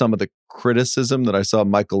about some of the criticism that I saw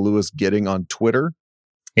Michael Lewis getting on Twitter.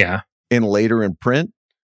 Yeah. And later in print.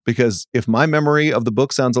 Because if my memory of the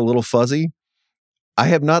book sounds a little fuzzy, I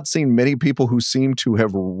have not seen many people who seem to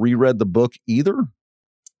have reread the book either.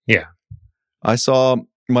 Yeah. I saw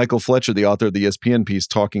Michael Fletcher, the author of the ESPN piece,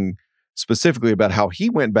 talking specifically about how he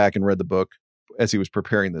went back and read the book as he was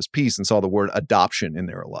preparing this piece and saw the word adoption in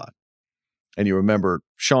there a lot. And you remember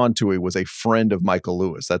Sean Toohey was a friend of Michael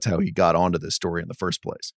Lewis. That's how he got onto this story in the first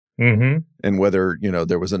place. And whether,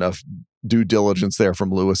 there was enough due diligence there from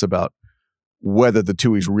Lewis about whether the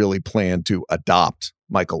Tooheys really planned to adopt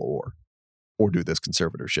Michael Orr or do this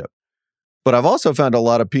conservatorship. But I've also found a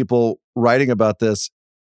lot of people writing about this,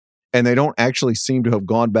 and they don't actually seem to have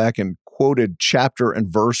gone back and quoted chapter and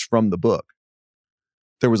verse from the book.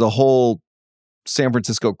 There was a whole San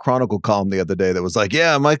Francisco Chronicle column the other day that was like,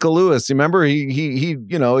 yeah, Michael Lewis, remember he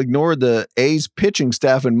ignored the A's pitching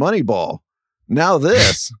staff in Moneyball. Now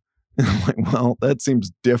this. I'm like, well, that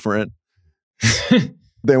seems different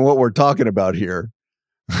than what we're talking about here.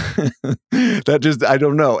 That just, I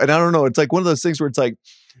don't know. And I don't know. It's like one of those things where it's like,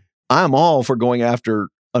 I'm all for going after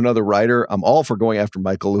another writer. I'm all for going after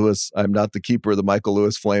Michael Lewis. I'm not the keeper of the Michael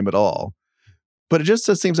Lewis flame at all. But it just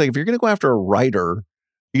seems like if you're going to go after a writer,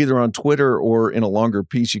 either on Twitter or in a longer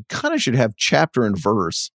piece, you kind of should have chapter and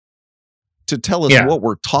verse to tell us what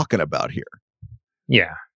we're talking about here.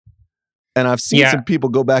 Yeah. And I've seen some people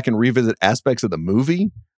go back and revisit aspects of the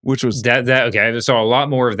movie, which was that okay. I saw a lot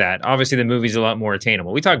more of that. Obviously, the movie's a lot more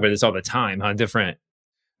attainable. We talk about this all the time, how different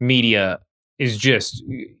media is just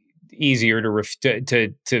easier to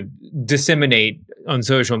disseminate on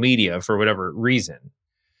social media for whatever reason.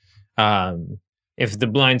 If The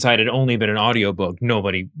Blind Side had only been an audiobook,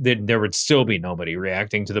 there would still be nobody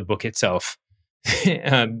reacting to the book itself.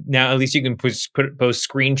 Now, at least you can post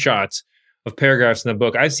screenshots of paragraphs in the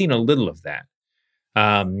book. I've seen a little of that.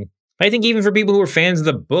 I think even for people who are fans of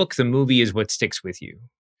the book, the movie is what sticks with you,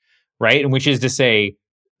 right? And which is to say,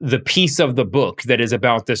 the piece of the book that is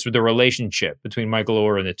about the relationship between Michael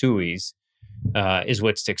Oher and the Tuohys is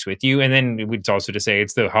what sticks with you. And then it's also to say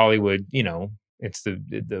it's the Hollywood, it's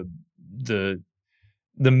the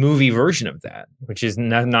movie version of that, which is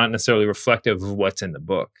not necessarily reflective of what's in the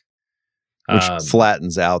book. Which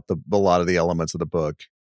flattens out a lot of the elements of the book,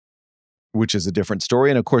 which is a different story.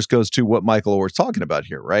 And of course goes to what Michael Oher's talking about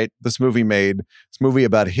here, right? This movie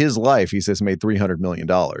about his life, he says made $300 million.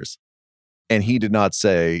 And he did not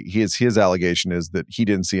say, his allegation is that he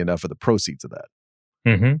didn't see enough of the proceeds of that.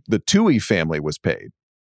 Mm-hmm. The Tuohy family was paid,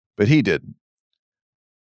 but he didn't.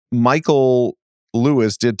 Michael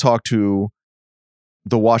Lewis did talk to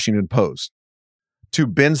the Washington Post, to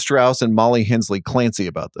Ben Strauss and Molly Hensley Clancy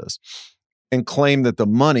about this, and claimed that the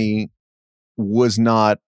money was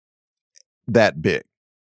not that big.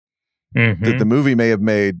 Mm-hmm. That the movie may have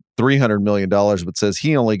made $300 million, but says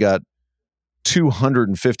he only got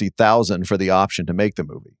 $250,000 for the option to make the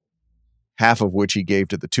movie, half of which he gave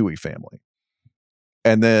to the Tuohy family.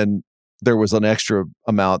 And then there was an extra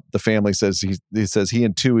amount. The family says he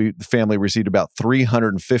and Tuohy, the family, received about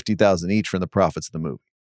 $350,000 each from the profits of the movie.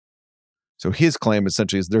 So his claim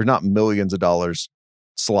essentially is there's not millions of dollars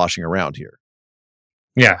sloshing around here.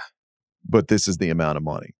 Yeah. But this is the amount of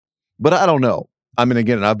money. But I don't know. I mean,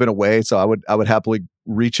 again, I've been away, so I would happily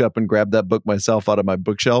reach up and grab that book myself out of my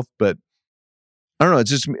bookshelf. But I don't know.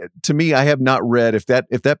 It's just, to me, I have not read, if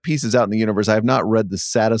that piece is out in the universe, I have not read the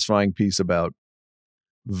satisfying piece about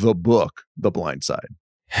the book, The Blind Side.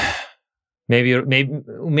 Maybe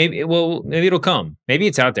it'll come. Maybe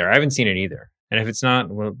it's out there. I haven't seen it either. And if it's not,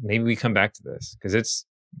 well, maybe we come back to this because it's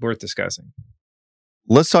worth discussing.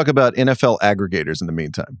 Let's talk about NFL aggregators in the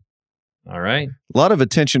meantime. All right. A lot of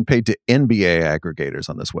attention paid to NBA aggregators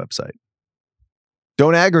on this website.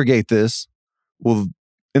 Don't aggregate this. Well,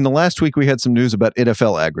 in the last week, we had some news about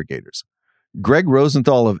NFL aggregators. Greg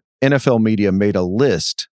Rosenthal of NFL Media made a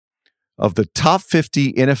list of the top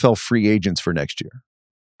 50 NFL free agents for next year.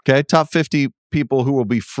 Okay, top 50 people who will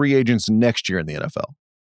be free agents next year in the NFL.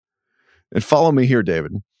 And follow me here,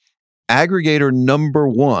 David. Aggregator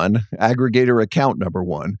account number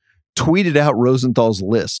one, tweeted out Rosenthal's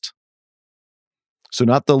list. So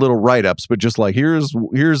not the little write-ups, but just like, here's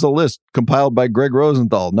a list compiled by Greg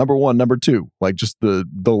Rosenthal, number one, number two, like just the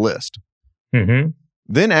list. Mm-hmm.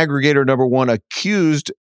 Then aggregator number one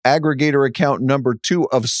accused aggregator account number two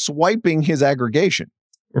of swiping his aggregation.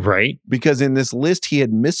 Right. Because in this list, he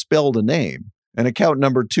had misspelled a name. And account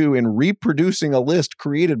number two, in reproducing a list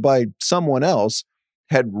created by someone else,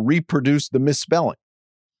 had reproduced the misspelling.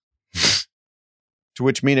 To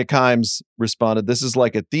which Mina Kimes responded, "This is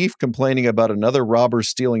like a thief complaining about another robber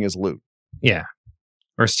stealing his loot." Yeah.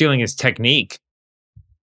 Or stealing his technique.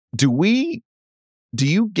 Do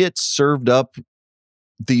you get served up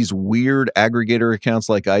these weird aggregator accounts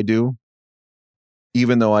like I do,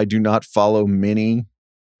 even though I do not follow many?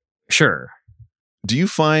 Sure. Do you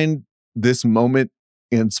find this moment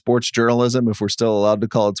in sports journalism, if we're still allowed to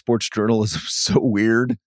call it sports journalism, so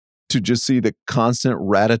weird to just see the constant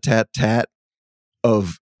rat-a-tat-tat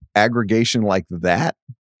of aggregation like that?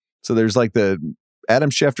 So there's like the Adam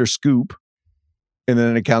Schefter scoop, and then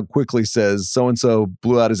an account quickly says so-and-so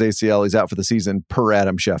blew out his ACL, he's out for the season, per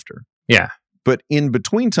Adam Schefter. Yeah. But in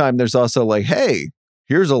between time, there's also like, hey,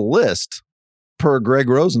 here's a list per Greg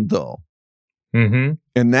Rosenthal. Mm-hmm.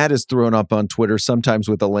 And that is thrown up on Twitter, sometimes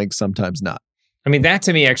with a link, sometimes not. I mean, that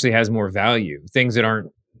to me actually has more value. Things that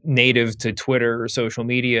aren't native to Twitter or social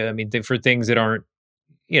media. I mean, for things that aren't,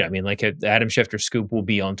 like Adam Schefter scoop will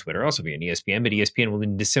be on Twitter, also be on ESPN, but ESPN will be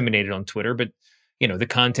disseminated on Twitter. But, the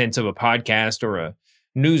contents of a podcast or a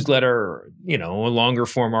newsletter or, a longer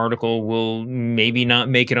form article will maybe not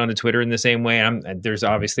make it onto Twitter in the same way. There's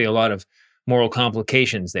obviously a lot of moral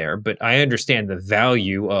complications there, but I understand the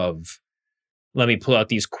value of, let me pull out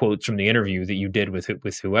these quotes from the interview that you did with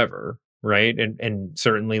whoever, right? And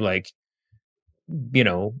certainly, like,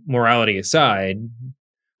 morality aside,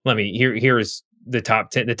 here's the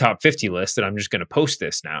top 10, the top 50 list that I'm just going to post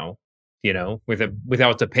this now.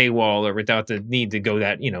 without the paywall or without the need to go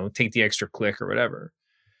that, take the extra click or whatever.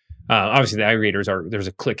 Obviously, the aggregators there's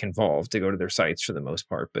a click involved to go to their sites for the most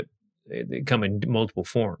part, but they come in multiple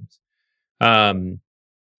forms.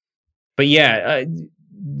 But yeah,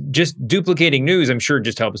 just duplicating news, I'm sure,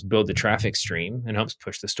 just helps build the traffic stream and helps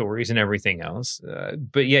push the stories and everything else.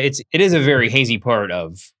 But yeah, it is a very hazy part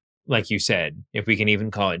of, like you said, if we can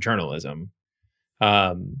even call it journalism.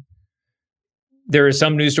 There are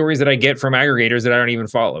some news stories that I get from aggregators that I don't even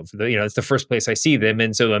follow. It's the first place I see them,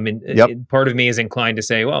 and so part of me is inclined to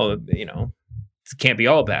say, well, it can't be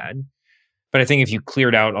all bad. But I think if you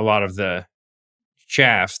cleared out a lot of the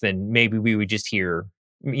chaff, then maybe we would just hear.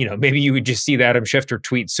 Maybe you would just see the Adam Schefter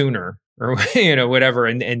tweet sooner or, whatever.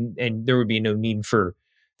 And there would be no need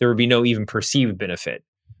there would be no even perceived benefit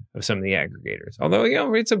of some of the aggregators. Although,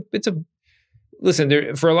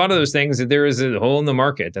 listen, for a lot of those things, there is a hole in the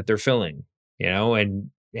market that they're filling, I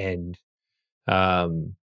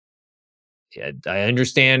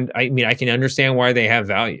understand. I can understand why they have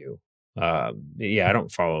value. I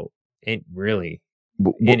don't follow it really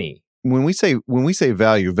any. When we say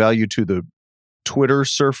value to the Twitter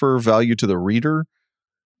surfer, value to the reader,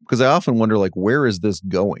 because I often wonder, like, where is this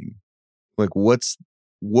going? Like,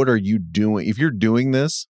 what are you doing? If you're doing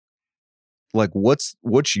this, like, what's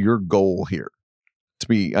your goal here?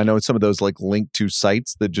 I know some of those like link to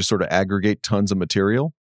sites that just sort of aggregate tons of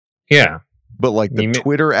material. Yeah. But like the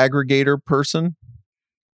Twitter aggregator person,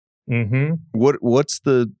 what's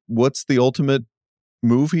the ultimate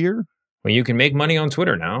move here? Well, you can make money on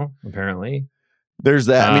Twitter now, apparently. There's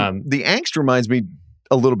that. The angst reminds me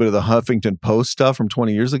a little bit of the Huffington Post stuff from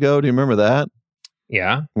 20 years ago. Do you remember that?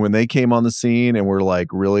 Yeah. When they came on the scene and were like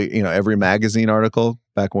really, every magazine article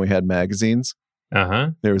back when we had magazines.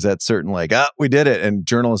 There was that certain like, we did it. And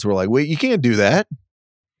journalists were like, wait, you can't do that.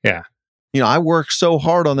 Yeah. I worked so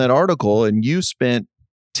hard on that article and you spent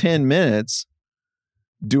 10 minutes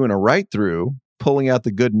doing a write through, pulling out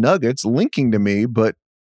the good nuggets, linking to me, but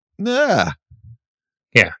nah.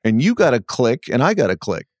 Yeah. And you got to click and I got to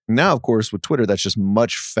click. Now, of course, with Twitter, that's just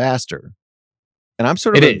much faster. And I'm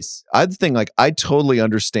sort of, I think like, I totally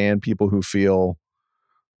understand people who feel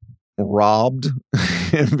robbed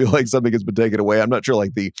and feel like something has been taken away. I'm not sure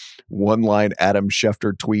like the one line Adam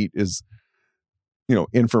Schefter tweet is,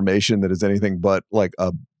 information that is anything but like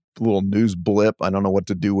a little news blip. I don't know what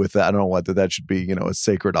to do with that. I don't know whether that should be, a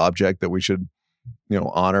sacred object that we should,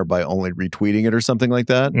 honor by only retweeting it or something like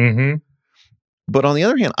that. Mm-hmm. But on the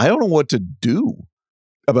other hand, I don't know what to do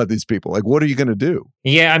about these people. Like, what are you going to do?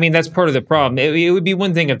 Yeah, I mean, that's part of the problem. It would be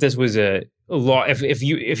one thing if this was a law, if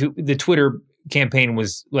the Twitter campaign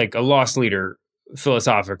was like a loss leader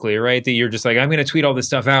philosophically, right? That you're just like, I'm going to tweet all this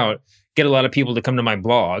stuff out, get a lot of people to come to my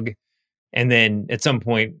blog, and then at some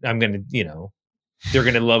point, I'm going to, they're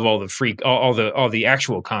going to love all the all the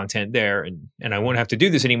actual content there, and I won't have to do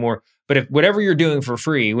this anymore. But if whatever you're doing for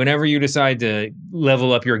free, whenever you decide to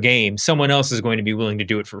level up your game, someone else is going to be willing to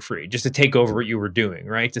do it for free, just to take over what you were doing,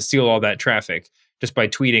 right? To steal all that traffic just by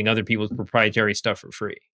tweeting other people's proprietary stuff for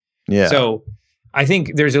free. Yeah. So I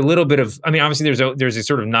think there's a little bit of, obviously there's a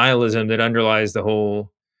sort of nihilism that underlies the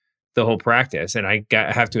whole practice, and I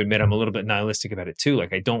have to admit I'm a little bit nihilistic about it too.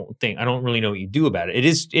 Like I don't really know what you do about it.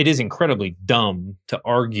 It is incredibly dumb to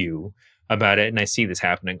argue about it, and I see this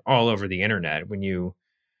happening all over the internet when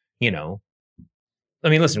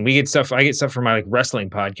listen, I get stuff from my like wrestling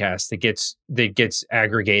podcast that gets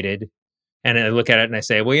aggregated, and I look at it and I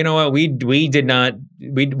say, well, you know what, we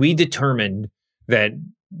determined that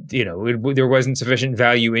there wasn't sufficient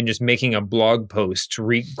value in just making a blog post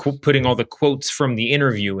putting all the quotes from the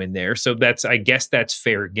interview in there. So I guess that's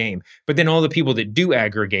fair game. But then all the people that do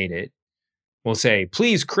aggregate it will say,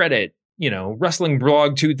 please credit, Wrestling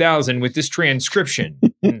Blog 2000 with this transcription.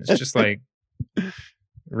 And it's just like,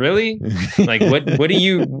 really? Like, what do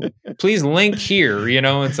you, please link here,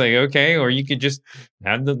 it's like, okay. Or you could just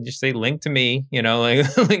have them just say link to me,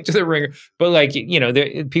 like link to the Ringer. But like,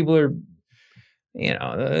 people are,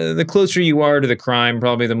 the closer you are to the crime,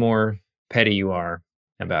 probably the more petty you are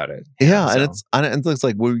about it. Yeah. And it's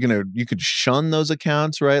like, you could shun those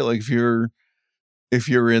accounts, right? Like if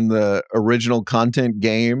you're in the original content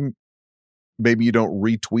game, maybe you don't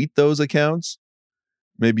retweet those accounts.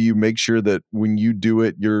 Maybe you make sure that when you do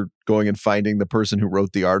it, you're going and finding the person who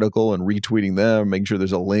wrote the article and retweeting them, making sure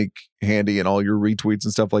there's a link handy in all your retweets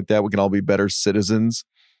and stuff like that. We can all be better citizens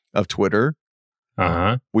of Twitter.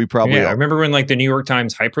 We probably I remember when like the New York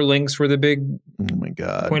Times hyperlinks were the big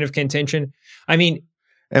point of contention.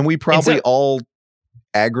 And we probably all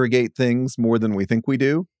aggregate things more than we think we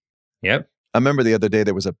do. Yep. I remember the other day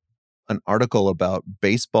there was an article about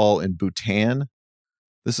baseball in Bhutan.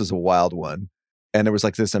 This is a wild one. And there was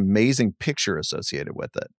like this amazing picture associated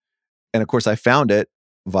with it. And of course, I found it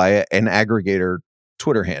via an aggregator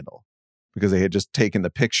Twitter handle because they had just taken the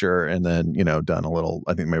picture and then, done a little,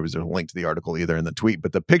 I think maybe there's a link to the article either in the tweet,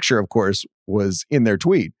 but the picture, of course, was in their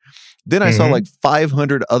tweet. Then I saw like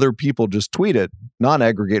 500 other people just tweet it,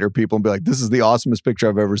 non-aggregator people, and be like, this is the awesomest picture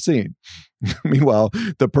I've ever seen. Meanwhile,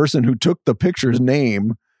 the person who took the picture's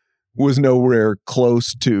name was nowhere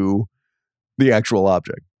close to the actual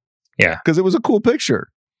object. Yeah. Because it was a cool picture.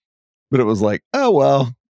 But it was like, oh,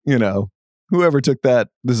 well, whoever took that,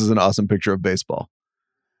 this is an awesome picture of baseball.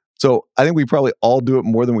 So I think we probably all do it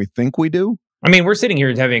more than we think we do. I mean, we're sitting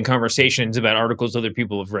here having conversations about articles other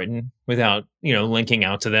people have written without, linking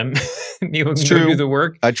out to them. It's true. Do the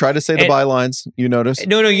work. I try to say the bylines. You notice?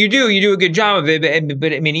 No, you do. You do a good job of it.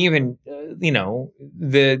 But I mean, even,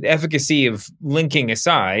 the efficacy of linking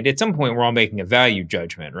aside, at some point, we're all making a value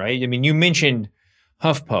judgment, right? I mean, you mentioned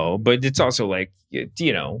HuffPo, but it's also like,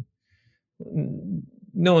 no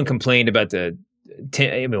one complained about a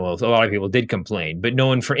lot of people did complain, but no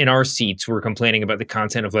one in our seats were complaining about the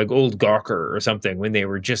content of like old Gawker or something when they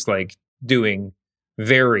were just like doing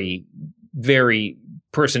very, very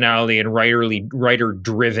personality and writer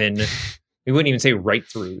driven. We wouldn't even say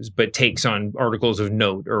write-throughs, but takes on articles of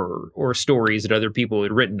note or stories that other people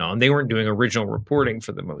had written on. They weren't doing original reporting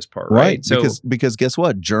for the most part, right? So, because guess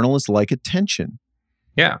what? Journalists like attention.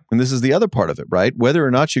 Yeah. And this is the other part of it, right? Whether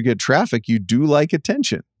or not you get traffic, you do like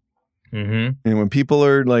attention. Mm-hmm. And when people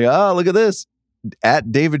are like, oh, look at this,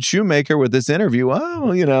 at David Shoemaker with this interview,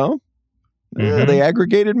 they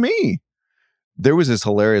aggregated me. There was this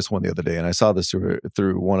hilarious one the other day, and I saw this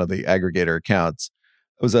through one of the aggregator accounts.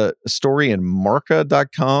 It was a story in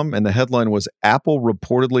Marca.com, and the headline was, Apple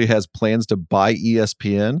reportedly has plans to buy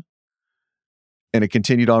ESPN. And it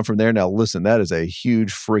continued on from there. Now, listen, that is a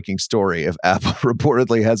huge freaking story if Apple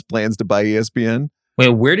reportedly has plans to buy ESPN. Wait,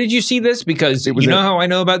 where did you see this? Because you know how I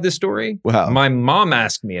know about this story? Wow. My mom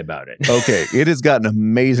asked me about it. Okay, it has gotten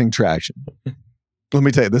amazing traction. Let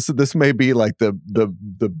me tell you, this may be like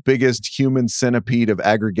the biggest human centipede of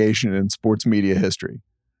aggregation in sports media history.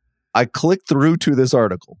 I clicked through to this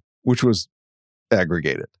article, which was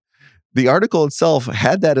aggregated. The article itself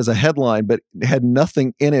had that as a headline, but had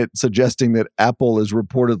nothing in it suggesting that Apple is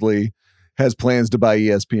reportedly has plans to buy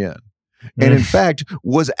ESPN. And in fact,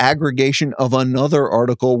 was aggregation of another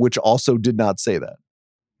article, which also did not say that.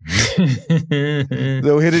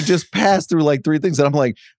 Though it had just passed through like three things. And I'm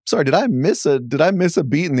like, sorry, did I miss a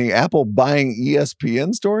beat in the Apple buying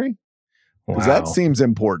ESPN story? Because that seems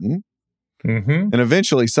important. Mm-hmm. And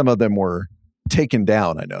eventually some of them were taken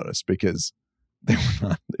down, I noticed, because they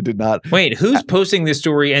did not. Wait, who's posting this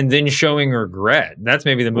story and then showing regret? That's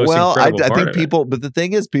maybe the most incredible part. I think people, but the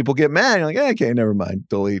thing is, people get mad. You're like, okay, never mind.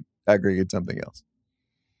 Delete, aggregate something else.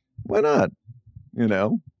 Why not?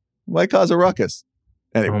 Why cause a ruckus?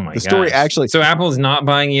 Anyway, the story actually. So Apple's not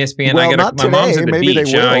buying ESPN. Well, not today. My mom's at the Maybe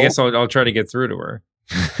beach. they will. I guess I'll try to get through to her.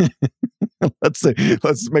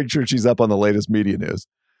 Let's make sure she's up on the latest media news.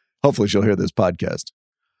 Hopefully she'll hear this podcast.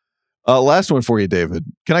 Last one for you, David.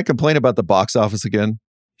 Can I complain about the box office again?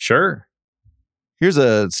 Sure. Here's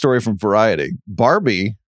a story from Variety.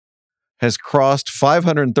 Barbie has crossed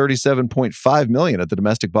 $537.5 million at the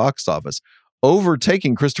domestic box office,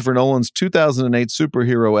 overtaking Christopher Nolan's 2008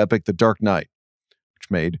 superhero epic, The Dark Knight,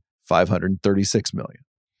 which made $536 million.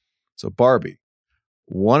 So Barbie,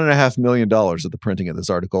 $1.5 million at the printing of this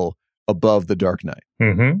article above The Dark Knight.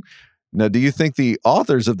 Mm-hmm. Now, do you think the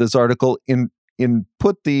authors of this article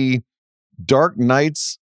put the Dark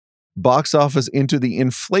Knight's box office into the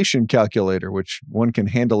inflation calculator, which one can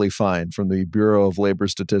handily find from the Bureau of Labor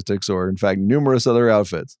Statistics or, in fact, numerous other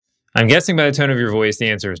outfits? I'm guessing by the tone of your voice, the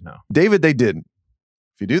answer is no. David, they didn't.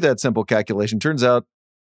 If you do that simple calculation, turns out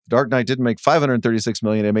Dark Knight didn't make $536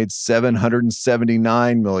 million. It made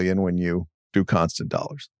 $779 million when you do constant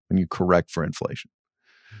dollars, when you correct for inflation.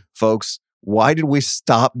 Folks, why did we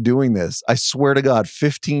stop doing this? I swear to God,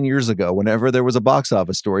 15 years ago, whenever there was a box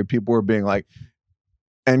office story, people were being like,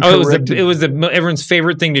 and it was everyone's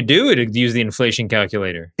favorite thing to do, to use the inflation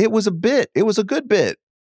calculator. It was a bit. It was a good bit.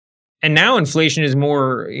 And now inflation is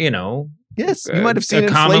more, Yes, you might have seen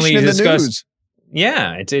commonly inflation in discussed. The news.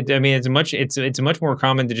 Yeah, it's much more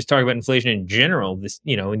common to just talk about inflation in general,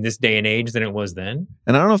 in this day and age than it was then.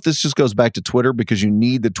 And I don't know if this just goes back to Twitter, because you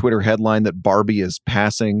need the Twitter headline that Barbie is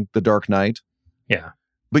passing The Dark Knight. Yeah.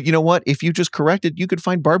 But you know what? If you just correct it, you could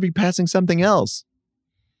find Barbie passing something else.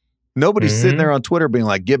 Nobody's sitting there on Twitter being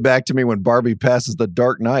like, get back to me when Barbie passes The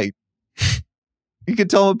Dark Knight. You could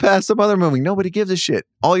tell them to pass some other movie. Nobody gives a shit.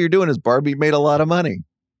 All you're doing is Barbie made a lot of money.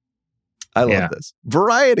 I love this.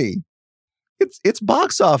 Variety. It's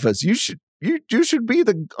box office. You should be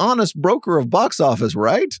the honest broker of box office,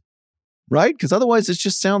 right? Right? Because otherwise it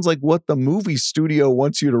just sounds like what the movie studio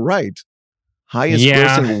wants you to write. Highest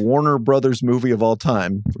grossing Warner Brothers movie of all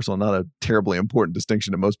time. First of all, not a terribly important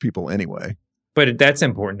distinction to most people anyway. But that's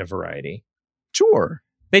important to Variety. Sure.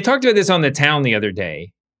 They talked about this on The Town the other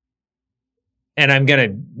day. And I'm going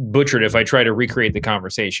to butcher it if I try to recreate the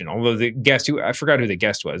conversation. Although the guest, I forgot who the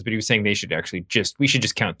guest was, but he was saying we should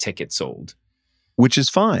just count tickets sold. Which is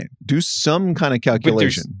fine. Do some kind of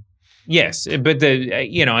calculation. Yes, but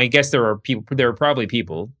I guess there are probably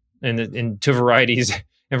people, and to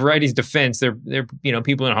Variety's defense, there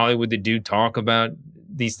people in Hollywood that do talk about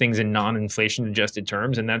these things in non-inflation adjusted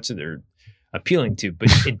terms, and that's what they're appealing to. But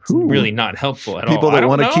it's really not helpful at all. People that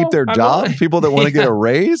want to keep their job, people that want to get a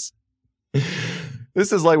raise.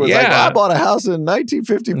 This is like I bought a house in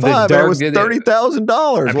 1955 and it was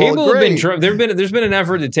 $30,000. People have been there's been an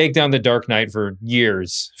effort to take down The Dark Knight for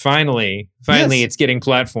years. Finally, yes. It's getting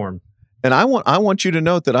platform. And I want you to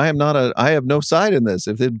note that I have no side in this.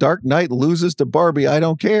 If The Dark Knight loses to Barbie, I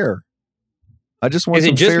don't care. I just want. Is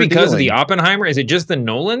it just because of the Oppenheimer? Is it just the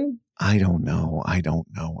Nolan? I don't know. I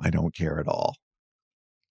don't care at all.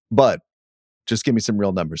 But just give me some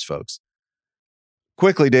real numbers, folks.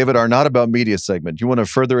 Quickly, David, our Not About Media segment. You want a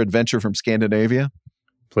further adventure from Scandinavia?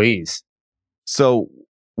 Please. So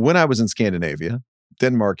when I was in Scandinavia,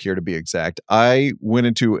 Denmark here to be exact, I went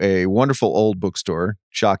into a wonderful old bookstore.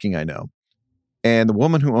 Shocking, I know. And the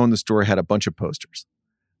woman who owned the store had a bunch of posters.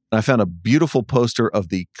 And I found a beautiful poster of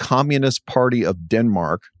the Communist Party of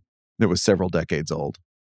Denmark that was several decades old.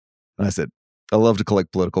 And I said, I love to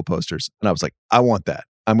collect political posters. And I was like, I want that.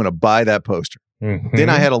 I'm going to buy that poster. Mm-hmm. Then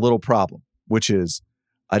I had a little problem, which is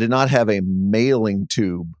I did not have a mailing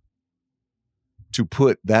tube to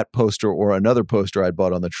put that poster or another poster I'd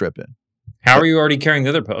bought on the trip in. How are you already carrying the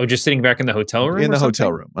other poster? Oh, just sitting back in the hotel room? In the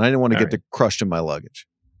hotel room. And I didn't want to get crushed in my luggage.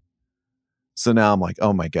 So now I'm like,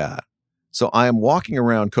 oh my God. So I am walking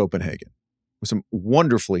around Copenhagen with some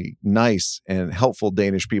wonderfully nice and helpful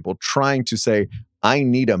Danish people trying to say, I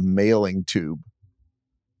need a mailing tube,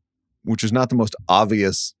 which is not the most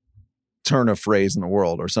obvious turn of phrase in the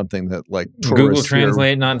world, or something that like Google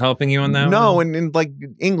Translate not helping you on that. No, and like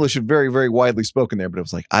English is very, very widely spoken there, but it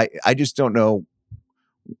was like I just don't know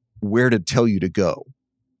where to tell you to go.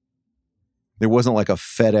 There wasn't like a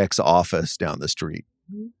FedEx office down the street.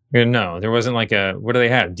 No, there wasn't like a, what do they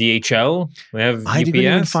have? DHL? They have UPS? I didn't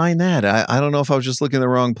even find that. I don't know if I was just looking in the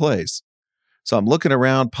wrong place. So I'm looking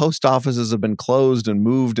around. Post offices have been closed and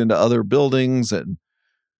moved into other buildings, and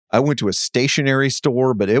I went to a stationery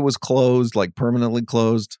store, but it was closed, like permanently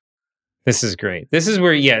closed. This is great. This is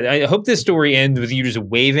where, I hope this story ends with you just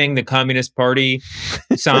waving the Communist Party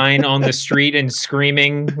sign on the street and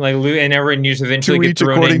screaming, like, and everyone you eventually get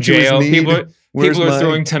thrown in jail. People are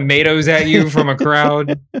throwing tomatoes at you from a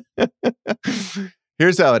crowd.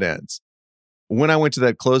 Here's how it ends. When I went to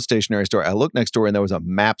that closed stationery store, I looked next door and there was a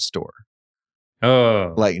map store.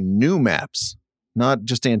 Oh. Like new maps, not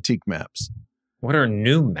just antique maps. What are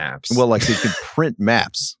new maps? Well, like you can print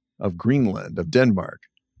maps of Greenland, of Denmark.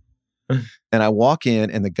 And I walk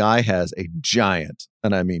in and the guy has a giant,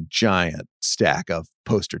 and I mean giant, stack of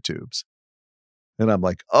poster tubes. And I'm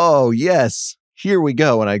like, oh, yes, here we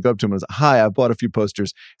go. And I go up to him and I was, hi, I've bought a few posters.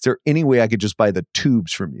 Is there any way I could just buy the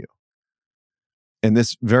tubes from you? And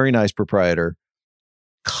this very nice proprietor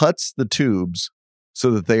cuts the tubes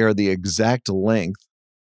so that they are the exact length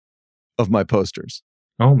of my posters.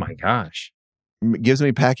 Oh my gosh. Gives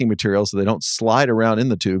me packing material so they don't slide around in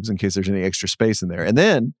the tubes in case there's any extra space in there. And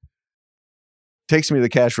then takes me to the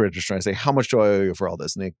cash register and I say, how much do I owe you for all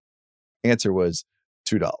this? And the answer was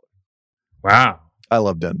 $2. Wow. I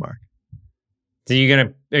love Denmark. Are you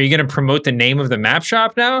gonna promote the name of the map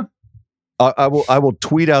shop now? I will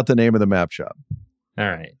tweet out the name of the map shop. All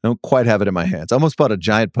right. I don't quite have it in my hands. I almost bought a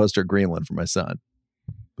giant poster of Greenland for my son.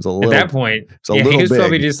 It was a little, at that point, he was big.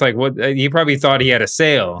 probably just like, what? He probably thought he had a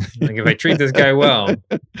sale. Like, if I treat this guy well.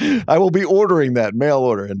 I will be ordering that mail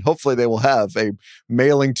order, and hopefully they will have a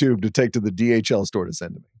mailing tube to take to the DHL store to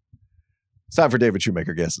send to me. It's time for David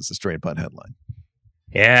Shoemaker Guesses, a Strain Punt headline.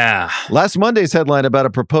 Yeah. Last Monday's headline about a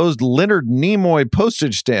proposed Leonard Nimoy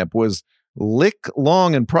postage stamp was Lick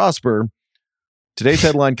Long and Prosper. Today's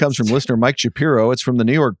headline comes from listener Mike Shapiro. It's from the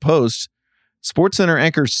New York Post. SportsCenter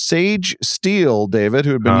anchor Sage Steele, David,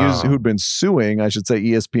 who'd been suing, I should say,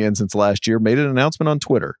 ESPN since last year, made an announcement on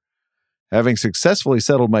Twitter. Having successfully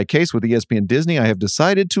settled my case with ESPN Disney, I have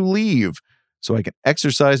decided to leave so I can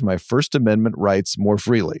exercise my First Amendment rights more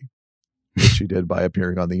freely, which she did by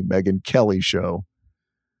appearing on the Megyn Kelly show.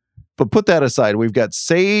 But put that aside, we've got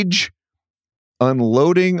Sage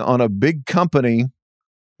unloading on a big company.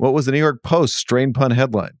 What was the New York Post strain pun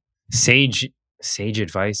headline? Sage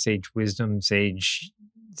advice, sage wisdom, sage.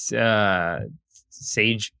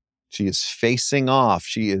 She is facing off.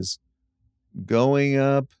 She is going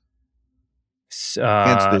up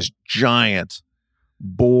against this giant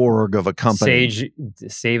Borg of a company.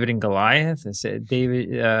 David and Goliath.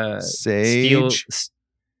 David. Sage.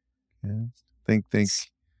 Think.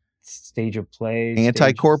 Stage of play.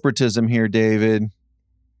 Anti-corporatism here, David.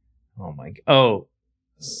 Oh my. Oh.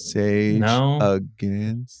 Sage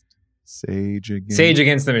against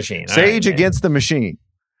the machine. Sage against the machine.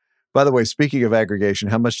 By the way, speaking of aggregation,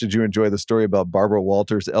 how much did you enjoy the story about Barbara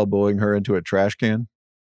Walters elbowing her into a trash can?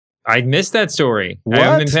 I missed that story. What?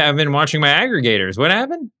 I've been watching my aggregators. What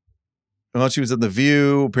happened? Well, she was in The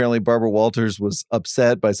View. Apparently, Barbara Walters was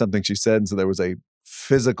upset by something she said, and so there was a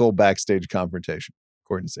physical backstage confrontation,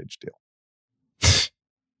 according to Sage Steele.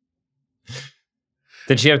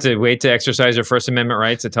 Did she have to wait to exercise her First Amendment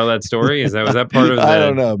rights to tell that story? Was that part of the I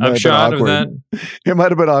don't know. upshot of that? It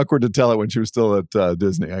might have been awkward to tell it when she was still at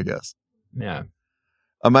Disney, I guess. Yeah.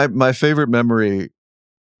 My favorite memory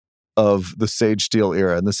of the Sage Steele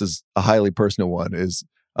era, and this is a highly personal one, is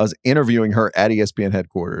I was interviewing her at ESPN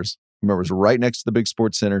headquarters. I remember it was right next to the big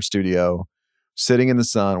Sports Center studio, sitting in the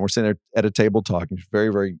sun. We're sitting at a table talking. She's very,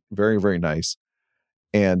 very, very, very nice.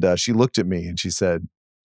 And she looked at me and she said,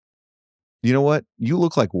 "You know what? You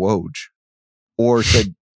look like Woj." Or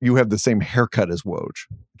said, "You have the same haircut as Woj."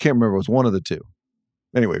 I can't remember. It was one of the two.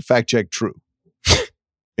 Anyway, fact check true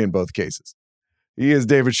in both cases. He is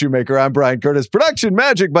David Shoemaker. I'm Brian Curtis. Production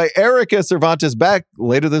magic by Erica Cervantes. Back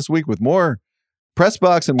later this week with more Press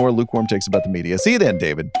Box and more lukewarm takes about the media. See you then,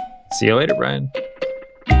 David. See you later, Brian.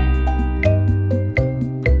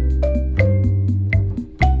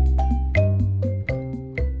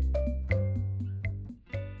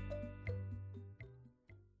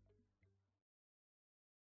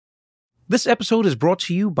 This episode is brought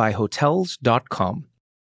to you by Hotels.com.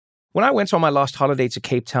 When I went on my last holiday to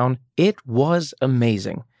Cape Town, it was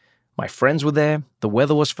amazing. My friends were there, the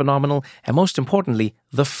weather was phenomenal, and most importantly,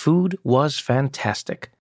 the food was fantastic.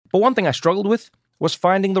 But one thing I struggled with was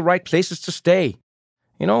finding the right places to stay.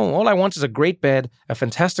 You know, all I want is a great bed, a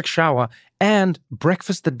fantastic shower, and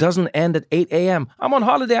breakfast that doesn't end at 8 a.m. I'm on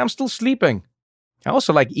holiday, I'm still sleeping. I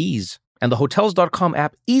also like ease, and the Hotels.com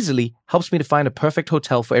app easily helps me to find a perfect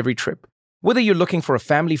hotel for every trip. Whether you're looking for a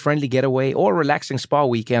family-friendly getaway or a relaxing spa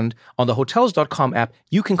weekend, on the Hotels.com app,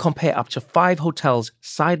 you can compare up to 5 hotels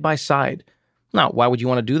side by side. Now, why would you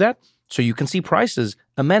want to do that? So you can see prices,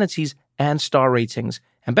 amenities, and star ratings.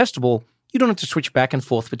 And best of all, you don't have to switch back and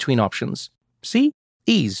forth between options. See?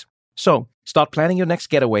 Ease. So, start planning your next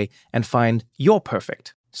getaway and find your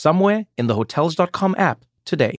perfect somewhere in the Hotels.com app today.